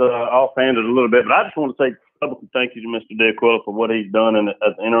 mine's offhanded a little bit, but I just want to say publicly thank you to Mr. DeAquila for what he's done as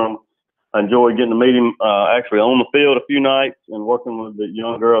the interim. I enjoyed getting to meet him actually on the field a few nights and working with the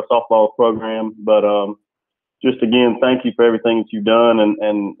young girl softball program. But just again, thank you for everything that you've done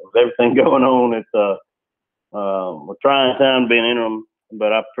and with everything going on. It's a trying time to be an interim,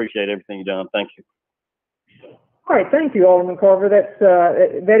 but I appreciate everything you've done. Thank you. All right, thank you, Alderman Carver.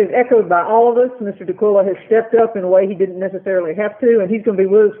 That is echoed by all of us. Mr. DeAquila has stepped up in a way he didn't necessarily have to, and he's going to be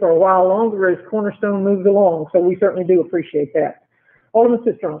with us for a while longer as Cornerstone moves along. So we certainly do appreciate that. Alderman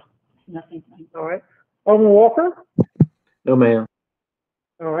Sistrunk. Nothing. All right. Alderman Walker. No, ma'am.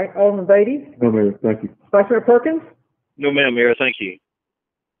 All right. Alderman Beatty. No, Mayor, thank you. Vice Mayor Perkins. No, ma'am, Mayor. Thank you.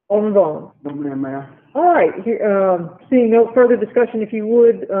 Alderman Vaughn. No, ma'am, Mayor. All right. Seeing no further discussion, if you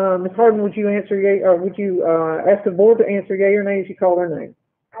would, Ms. Harden, would you answer yea, or would you ask the board to answer yea or nay as you call their name?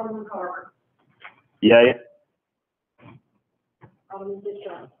 Alderman Carver. Yay. Alderman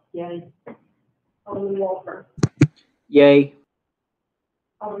Fisher. Yay. Alderman Walker. Yay.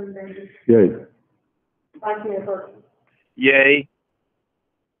 Alderman Davis. Yay. Vice Mayor Perkins. Yay.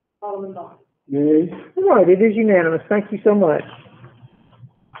 Alderman Vaughn. Yay. All right. It is unanimous. Thank you so much.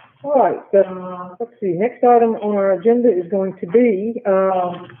 All right, let's see. Next item on our agenda is going to be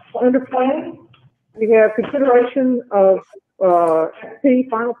under planning. We have consideration of FP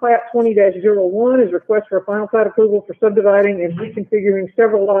Final Plat 20-01 is request for a final plat approval for subdividing and reconfiguring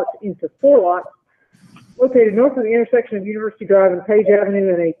several lots into 4 lots located north of the intersection of University Drive and Page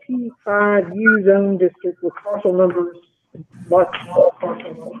Avenue in a T5U zone district with parcel numbers,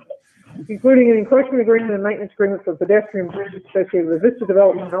 including an encroachment agreement and maintenance agreement for pedestrian bridges associated with Vista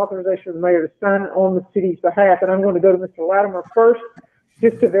Development and authorization of the mayor to sign on the city's behalf. And I'm going to go to Mr. Latimer first,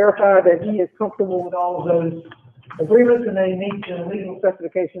 just to verify that he is comfortable with all of those agreements and they meet the legal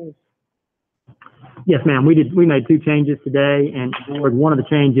specifications. Yes, ma'am. We made 2 changes today, and one of the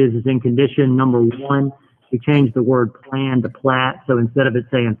changes is in condition number 1. We changed the word plan to plat, so instead of it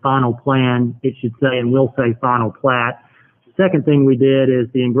saying final plan, it should say and will say final plat. The second thing we did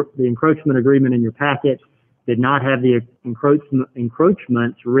is the encroachment agreement in your packet did not have the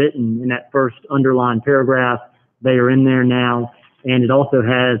encroachments written in that first underlined paragraph. They are in there now, and it also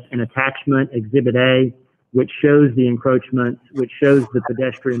has an attachment, Exhibit A, which shows the encroachments, which shows the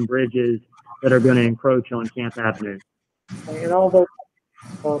pedestrian bridges that are going to encroach on Camp Avenue. And all those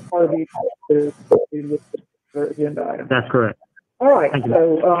part of the agenda item. That's correct. All right,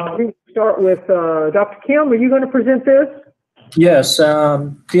 so we start with Dr. Kim. Are you going to present this? Yes,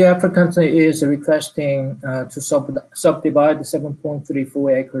 the applicant is requesting to subdivide the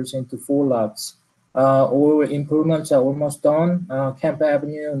 7.34 acres into 4 lots. All improvements are almost done. Camp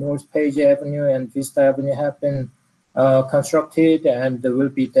Avenue, North Page Avenue, and Vista Avenue have been constructed and will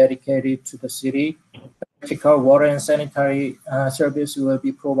be dedicated to the city. Electrical, water, and sanitary service will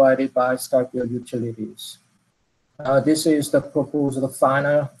be provided by Starkville Utilities. This is the proposed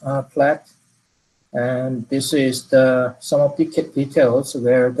final plat. And this is some of the details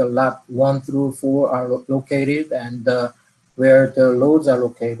where the lot 1 through 4 are located and where the loads are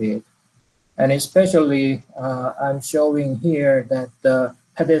located. And especially, I'm showing here that the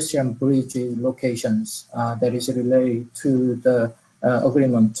pedestrian bridge locations that is related to the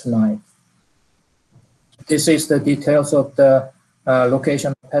agreement tonight. This is the details of the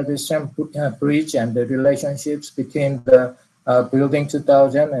location of pedestrian bridge and the relationships between the Building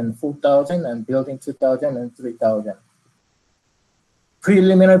 2000 and 4000 and Building 2000 and 3000.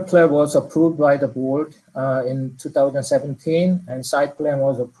 Preliminary plan was approved by the board in 2017 and site plan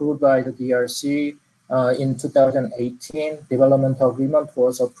was approved by the DRC in 2018. Development agreement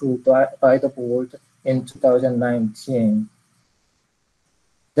was approved by the board in 2019.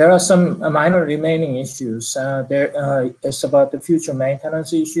 There are some minor remaining issues. It's about the future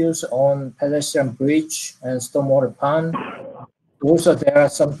maintenance issues on pedestrian bridge and stormwater pond. Also, there are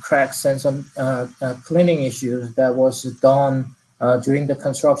some cracks and some cleaning issues that was done during the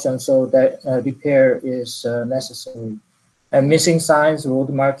construction, so that repair is necessary. And missing signs, road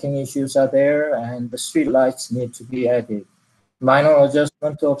marking issues are there, and the street lights need to be added. Minor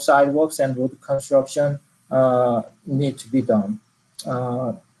adjustment of sidewalks and road construction need to be done.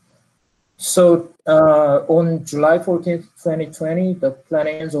 On July 14th, 2020, the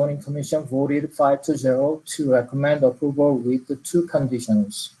Planning and Zoning Commission voted 5-0 to recommend approval with the 2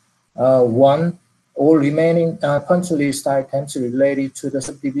 conditions. 1, all remaining punch list items related to the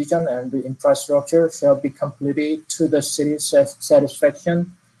subdivision and the infrastructure shall be completed to the city's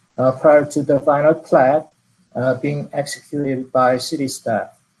satisfaction prior to the final plat being executed by city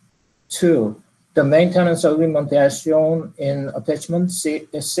staff. 2, the maintenance agreement as shown in attachment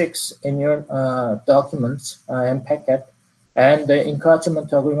 6 in your documents and packet And the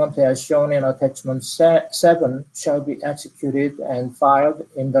encouragement agreement as shown in attachment 7 shall be executed and filed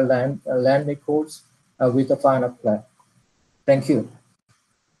in the land records with the final plat. Thank you.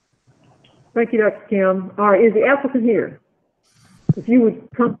 Thank you, Dr. Kim. All right, is the applicant here? If you would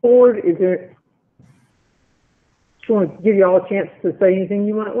come forward, just want to give you all a chance to say anything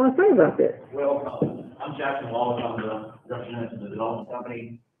you might want to say about this. Well, I'm Jackson Wallace. I'm the representative of the development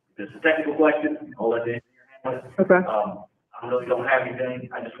company. If it's a technical question, I'll let the engineer handle it. Okay. I really don't have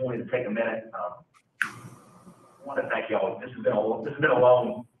anything. I just wanted to take a minute. I want to thank y'all. This has been a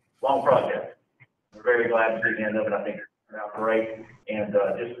long project. We're very glad to see the end of it. I think it turned out great. And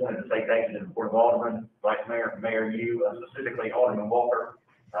just wanted to say thank you to the Board of Aldermen, Vice Mayor, Mayor, you, specifically Alderman Walker.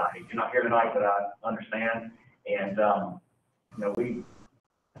 You're not here tonight, but I understand. And you know,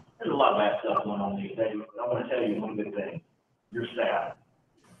 there's a lot of bad stuff going on these days. But I want to tell you one good thing. Your staff.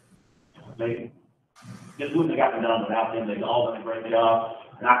 This wouldn't have gotten done without them. They've all done a great job.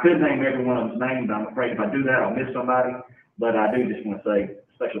 And I could name every one of them's names, but I'm afraid if I do that, I'll miss somebody. But I do just want to say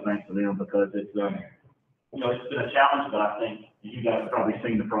special thanks to them because it's, you know, it's been a challenge, but I think you guys have probably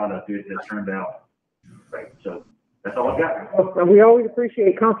seen the product. It has turned out great. So that's all I've got. Well, we always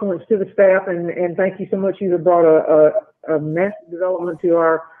appreciate compliments to the staff, and thank you so much. You have brought a massive development to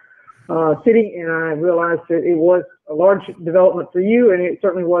our city, and I realized that it was a large development for you, and it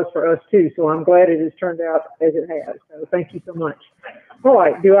certainly was for us too. So I'm glad it has turned out as it has. So thank you so much. All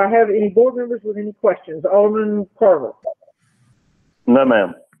right. Do I have any board members with any questions? Alderman Carver. No,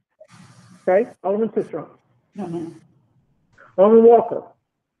 ma'am. Okay. Alderman Sistrom. No, ma'am. Alderman Walker.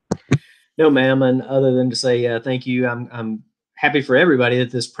 No, ma'am. And other than to say thank you, I'm happy for everybody that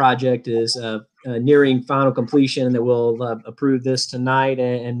this project is nearing final completion and that we'll approve this tonight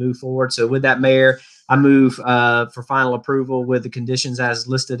and move forward. So with that, Mayor, I move for final approval with the conditions as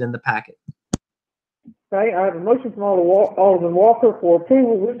listed in the packet. Okay, I have a motion from Alderman Walker for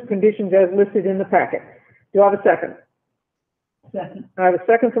approval with the conditions as listed in the packet. Do I have a second? Second. I have a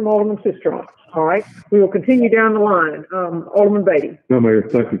second from Alderman Sistrom. All right, we will continue down the line. Alderman Beatty. No, Mayor,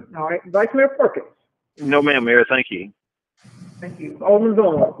 thank you. All right, Vice Mayor Perkins. No, ma'am, Mayor. Thank you. Thank you. Alderman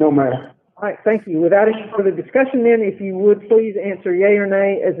Vaughn. No, Mayor. All right, thank you. Without any further discussion then, if you would please answer yea or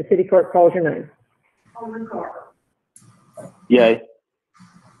nay as the city clerk calls your name. Alderman Carter. Yay.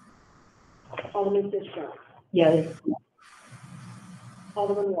 Alderman Fisher. Yes.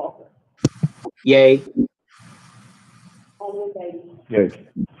 Alderman Walker. Yay. Alderman Beatty. Yes.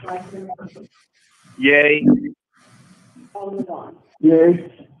 Vice Mayor Perkins. Yay. Alderman Vaughn.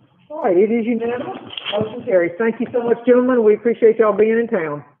 Yay. All right, it is unanimous. Motion carries. Thank you so much, gentlemen. We appreciate y'all being in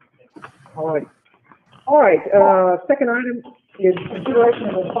town. All right. All right, second item is consideration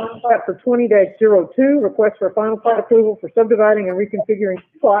of a final plat for 20-02, request for a final plat approval for subdividing and reconfiguring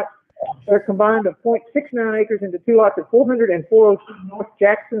two lots that are combined of 0.69 acres into two lots at 400 and 402 North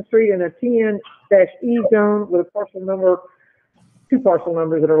Jackson Street in a TN-E zone with a parcel number, two parcel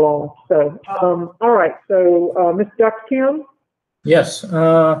numbers that are long. So, all right, so Mr. Dr. Kim? Yes,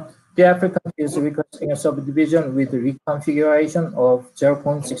 the applicant is requesting a subdivision with the reconfiguration of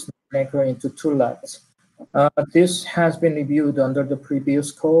 0.69 acre into two lots. This has been reviewed under the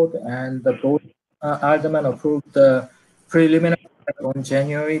previous code, and the Board of Aldermen approved the preliminary on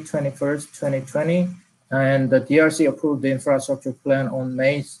January 21st, 2020, and the DRC approved the infrastructure plan on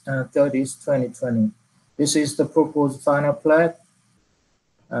May 30th, 2020. This is the proposed final plat.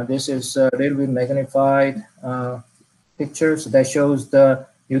 This is a little bit magnified pictures that shows the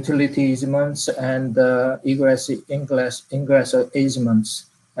utility easements and the ingress easements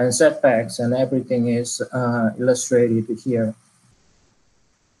and setbacks, and everything is illustrated here.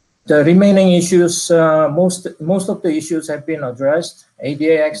 The remaining issues, most of the issues have been addressed.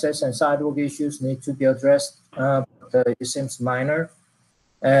 ADA access and sidewalk issues need to be addressed, but it seems minor.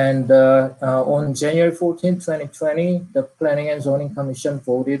 And on January 14, 2020, the Planning and Zoning Commission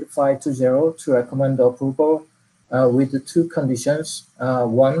voted 5-0 to recommend approval with the two conditions.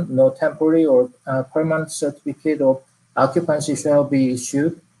 One, no temporary or permanent certificate of occupancy shall be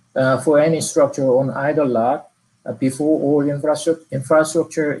issued for any structure on either lot before all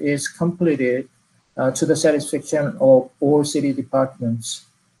infrastructure is completed to the satisfaction of all city departments.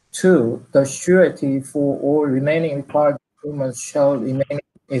 Two, the surety for all remaining required improvements shall remain in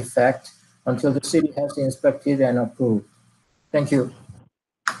effect until the city has inspected and approved. Thank you.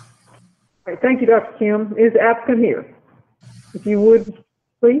 All right, thank you, Dr. Kim. Is the applicant here? If you would,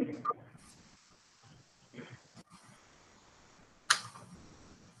 please.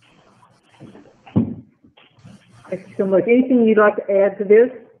 Thank you so much. Anything you'd like to add to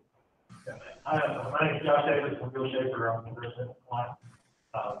this? My name is Josh Davis from Bill Schaefer. I'm the resident client.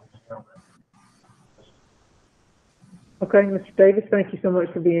 Okay, Mr. Davis, thank you so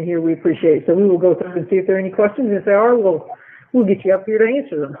much for being here. We appreciate it. So we will go through and see if there are any questions. If there are, we'll get you up here to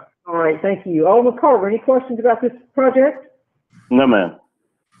answer them. All right, thank you. Alderman Carver, any questions about this project? No, ma'am.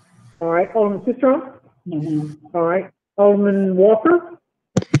 All right, Alderman Sistrom? No, ma'am. All right, Alderman Walker?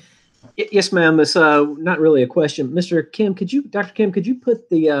 Yes, ma'am. It's not really a question. Mr. Kim, Dr. Kim, could you put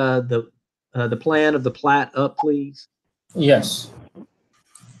the plan of the plat up, please? Yes.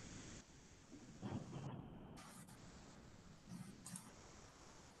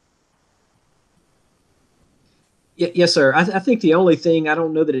 Yes, sir. I think the only thing, I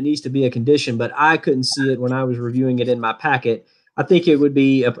don't know that it needs to be a condition, but I couldn't see it when I was reviewing it in my packet. I think it would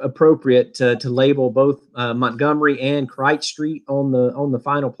be appropriate to label both Montgomery and Crite Street on the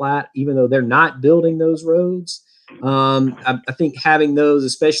final plat, even though they're not building those roads. I think having those,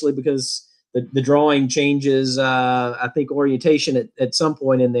 especially because the drawing changes, I think orientation at some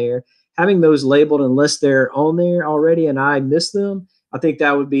point in there, having those labeled unless they're on there already and I miss them, I think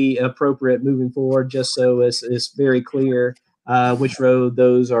that would be appropriate moving forward, just so it's very clear which road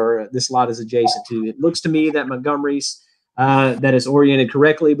this lot is adjacent to. It looks to me that Montgomery's that is oriented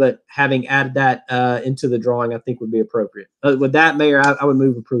correctly, but having added that into the drawing, I think would be appropriate. With that, Mayor, I would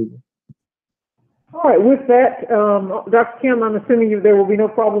move approval. All right, with that, Dr. Kim, I'm assuming there will be no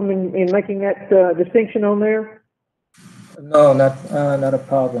problem in making that distinction on there? No, not a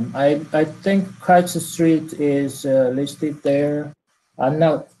problem. I think Crite Street is listed there. I'm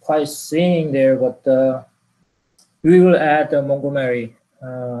not quite seeing there, but we will add Montgomery.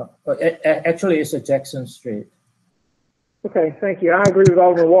 Actually, it's a Jackson Street. Okay, thank you. I agree with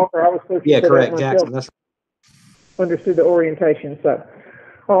Alderman Walker. I was supposed to correct, Jackson. That's right. Understood the orientation. So,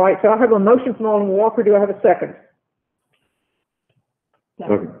 all right. So I have a motion from Alderman Walker. Do I have a second?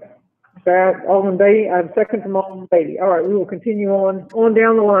 Second. Alderman Beatty. I have a second from Alderman Beatty. All right, we will continue on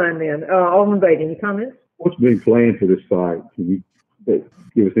down the line then. Alderman Beatty, any comments? What's being planned for this site? Can you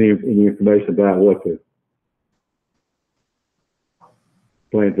give us any information about what the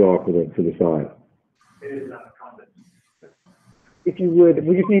plans are for the site? It is not a convent. If you would,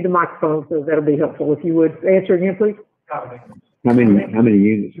 we just need the microphone, so that'll be helpful. If you would answer again, please. How many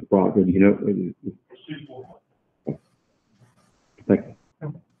units approximately? Do you know? Thank you.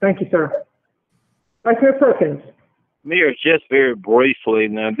 Thank you, sir. Vice Mayor Perkins. Mayor, just very briefly.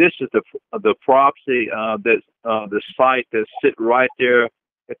 Now, this is the property that's the site that's sit right there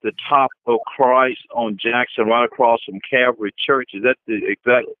at the top of Christ on Jackson, right across from Calvary Church. Is that the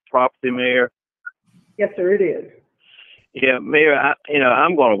exact property, Mayor? Yes, sir, it is. Yeah, Mayor,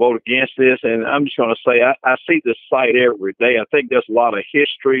 I'm going to vote against this, and I'm just going to say I see this site every day. I think there's a lot of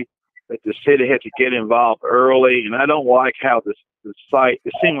history that the city had to get involved early, and I don't like how the site,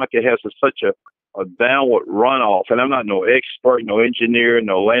 it seems like it has such a downward runoff, and I'm not no expert, no engineer,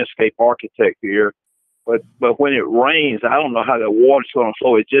 no landscape architect here, but when it rains, I don't know how the water's going to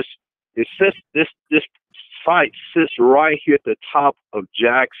flow. This site sits right here at the top of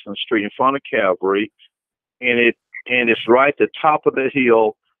Jackson Street in front of Calvary, and it's right at the top of the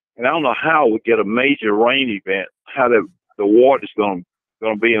hill, and I don't know how we get a major rain event, how the water is going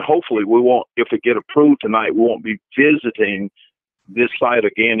to be, and hopefully we won't, if we get approved tonight, we won't be visiting this site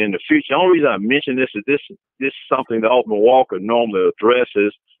again in the future. The only reason I mention this is this is something that Alderman Walker normally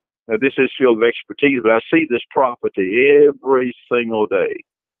addresses. Now, this is field of expertise, but I see this property every single day,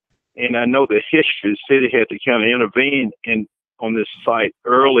 and I know the history. The city had to kind of intervene on this site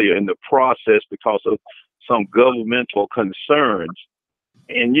earlier in the process because of some governmental concerns,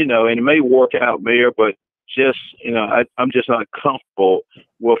 and it may work out, Mayor, but just I'm just not comfortable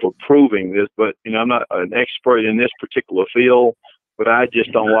with approving this. But I'm not an expert in this particular field, but I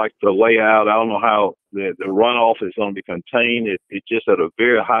just don't like the layout. I don't know how the runoff is going to be contained. It's just at a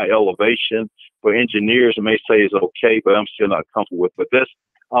very high elevation. For engineers, it may say it's okay, but I'm still not comfortable with it. But that's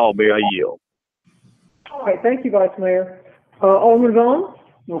all, Mayor. I yield. All right, thank you, Vice Mayor. Alderman Vaughn?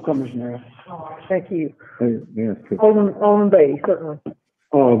 No comments, Mayor. All right, thank you. Yeah, Alderman Beatty, certainly.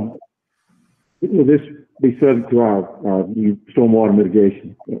 Will this be subject to our new stormwater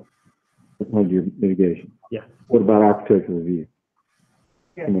mitigation, 100-year mitigation? Yeah. What about architectural review?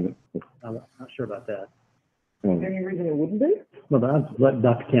 Yeah. I'm not sure about that. Any reason it wouldn't be? Well, but I'll let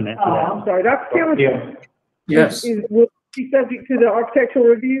Dr. Kim answer that. I'm sorry, Dr. Kim. Yeah. Yes. Will it be subject to the architectural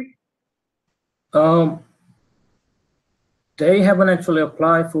review? They haven't actually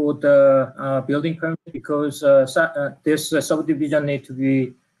applied for the building permit because this subdivision need to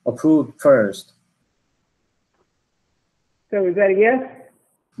be approved first. So is that a yes?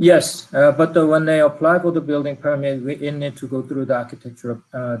 Yes, but when they apply for the building permit, we need to go through the architectural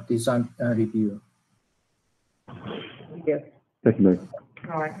design review. Yes. Thank you, Mayor.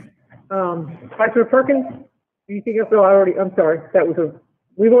 All right. Vice Mayor Perkins, Anything else? No, I'm sorry.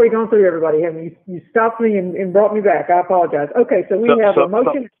 We've already gone through everybody, haven't you? You stopped me and brought me back. I apologize. Okay, so we have a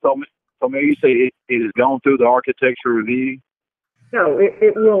motion. So maybe you say it has gone through the architectural review? No,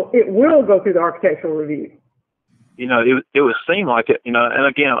 it will go through the architectural review. You know, it would seem like it, you know, and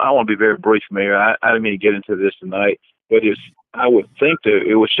again, I want to be very brief, Mayor. I didn't mean to get into this tonight, but I would think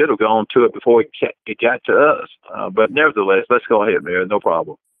that should have gone to it before it got to us. But nevertheless, let's go ahead, Mayor. No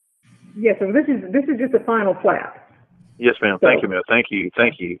problem. Yes, so this is just a final plat. Yes, ma'am. Thank you, Mayor. Thank you.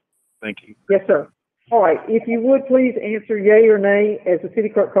 Yes, sir. All right. If you would please answer yay or nay as the city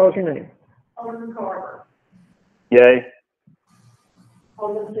clerk calls your name. Alderman Carter. Yay.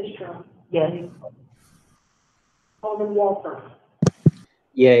 Alderman Fisher. Yay. Alderman Walker.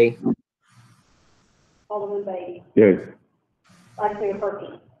 Yay. Alderman Beatty. Yes. Vice Mayor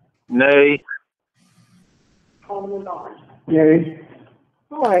Perkins. Nay. Alderman Vaughn. Yay.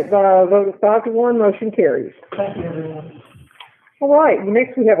 All right. By a vote of 5-1, motion carries. Thank you, everyone. All right.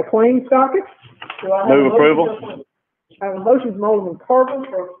 Next, we have a claims docket. Do I have Move a motion approval. I have a motion from Alderman Carter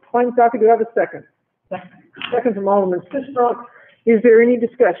for a claims docket. Do I have a second? Second from Alderman Sistrunk. Is there any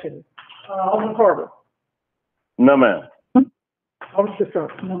discussion? Alderman Carter. No, ma'am. Alderman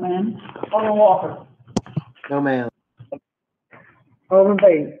Sistrunk. No, ma'am. Alderman Walker. No, ma'am. Alderman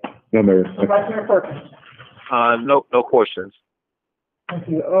Beatty. No, Mayor. Vice Mayor Perkins. No questions. Thank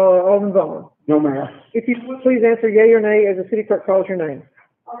you. Alderman Vaughn. No, ma'am. If you would please answer yea or nay as the city clerk calls your name.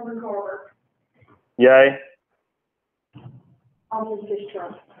 Alderman Carter. Yay. Alderman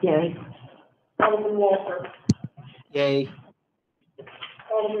Fisher. Yay. Alderman Walker. Yay.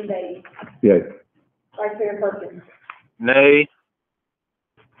 Alderman Beatty. Yes. Vice Mayor Perkins. Nay.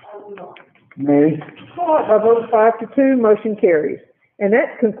 Alderman Vaughn. Nay. All right, by vote of 5-2, motion carries. And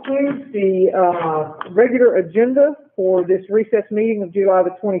that concludes the regular agenda for this recess meeting of July the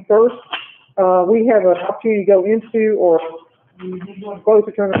 21st. We have an opportunity to go into, or you want to close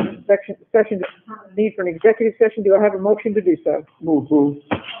the tournament session to determine the need for an executive session. Do I have a motion to do so? Move approve.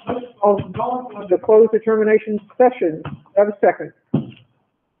 To close the termination session. Do I have a second?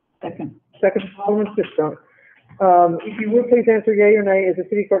 Second. Second, Alderman Sistrunk. If you would please answer yea or nay as the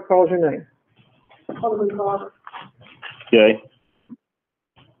city clerk calls your name. Alderman Carter. Yay.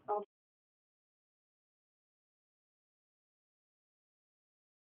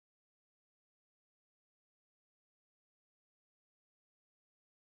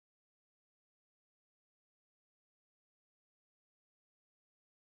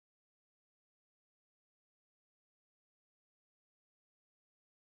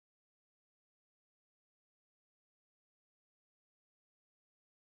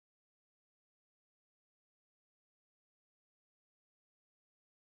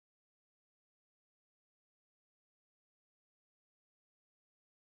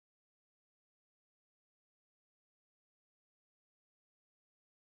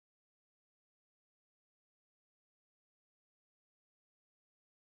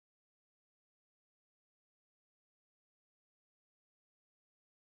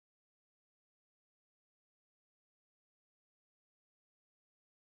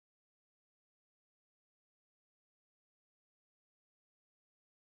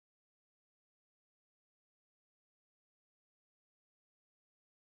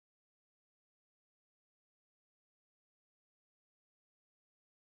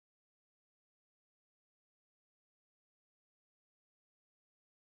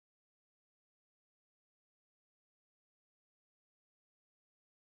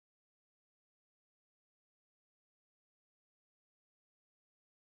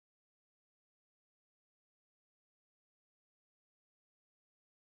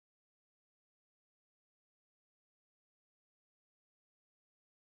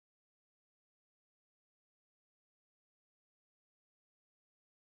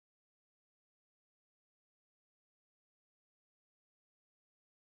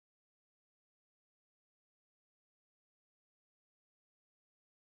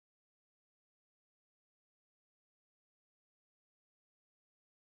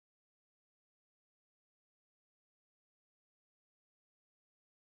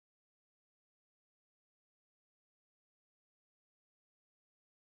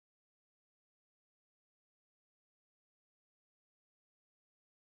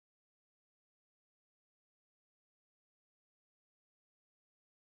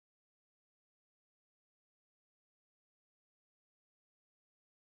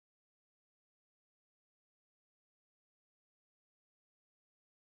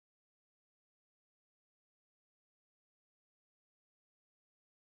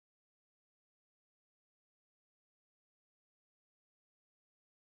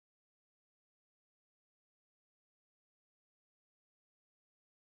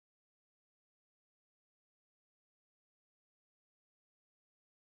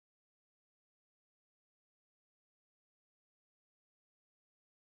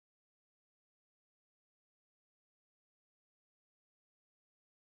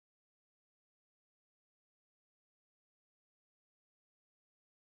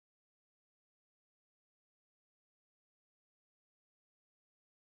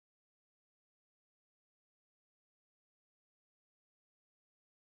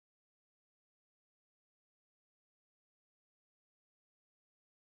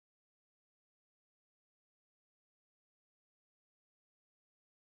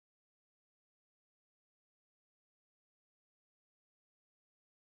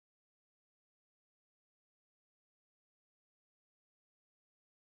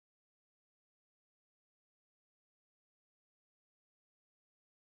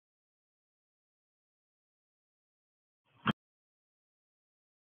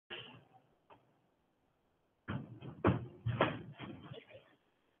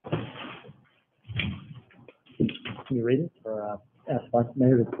 Can you read it, or ask Vice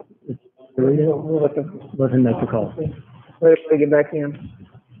Mayor to read it? We'll Let him make the call. Let everybody get back in.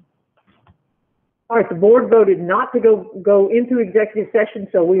 All right, the board voted not to go into executive session,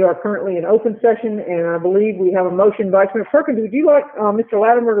 so we are currently in open session, and I believe we have a motion. Vice Mayor Perkins, would you like Mr.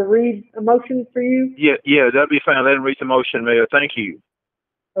 Latimer to read a motion for you? Yeah, that'd be fine. Let him read the motion, Mayor. Thank you.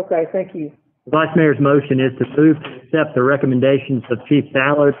 Okay, thank you. The Vice Mayor's motion is to move to accept the recommendations of Chief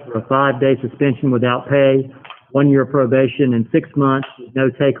Ballard for a 5-day suspension without pay, 1-year probation, and 6 months with no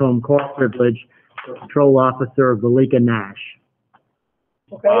take-home car privilege for Patrol Officer Valika Nash.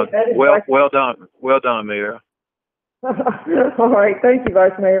 Okay, that is well done, Mayor. All right, thank you,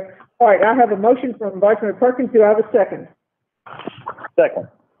 Vice Mayor. All right, I have a motion from Vice Mayor Perkins. Do I have a second? Second.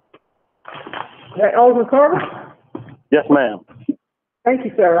 Is that Alderman Carver? Yes, ma'am. Thank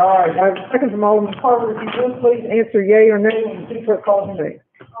you, sir. All right, I have a second from Alderman Carver. If you would, please answer yea or nay when the city clerk calls your name.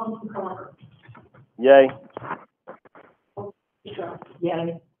 Alderman Carver. Yay.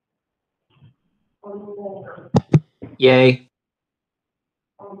 Yay. Alderman Walker. Yay.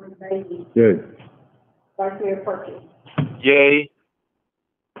 Alderman Bailey. Yay. Vice Mayor Perkins. Yay.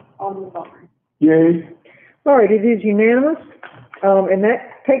 Alderman Vaughn. Yay. All right, it is unanimous. And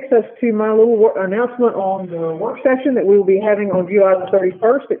that takes us to my little announcement on the work session that we will be having on July the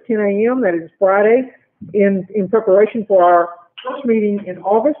 31st at 10 a.m. That is Friday, in preparation for our first meeting in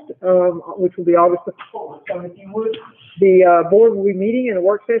August, which will be August the 4th. So if you would, the board will be meeting in a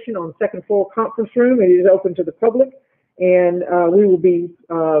work session on the second floor conference room. It is open to the public, and we will be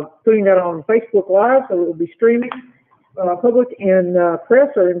putting that on Facebook Live, so it will be streaming. Public and press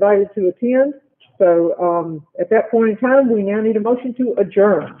are invited to attend. So at that point in time, we now need a motion to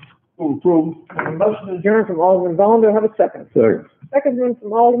adjourn. Approve. A motion to adjourn from Alderman Vaughn. Do I have a second? Second. Second one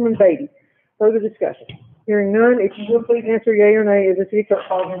from Alderman Beatty. Further discussion? Hearing none, if you will please answer yea or nay as the city clerk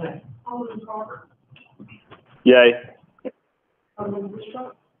calls your name. Alderman Carver. Yay. Alderman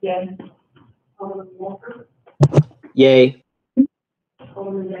Bishop. Yay. Alderman Walker. Yay.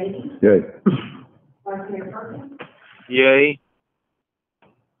 Alderman Bailey. Yay. Vice Mayor Perkins. Yay.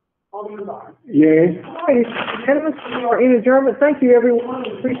 Alderman Vaughn. Yay. All right, it's unanimous. We are in adjournment. Thank you, everyone.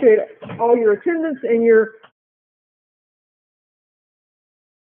 We appreciate all your attendance and your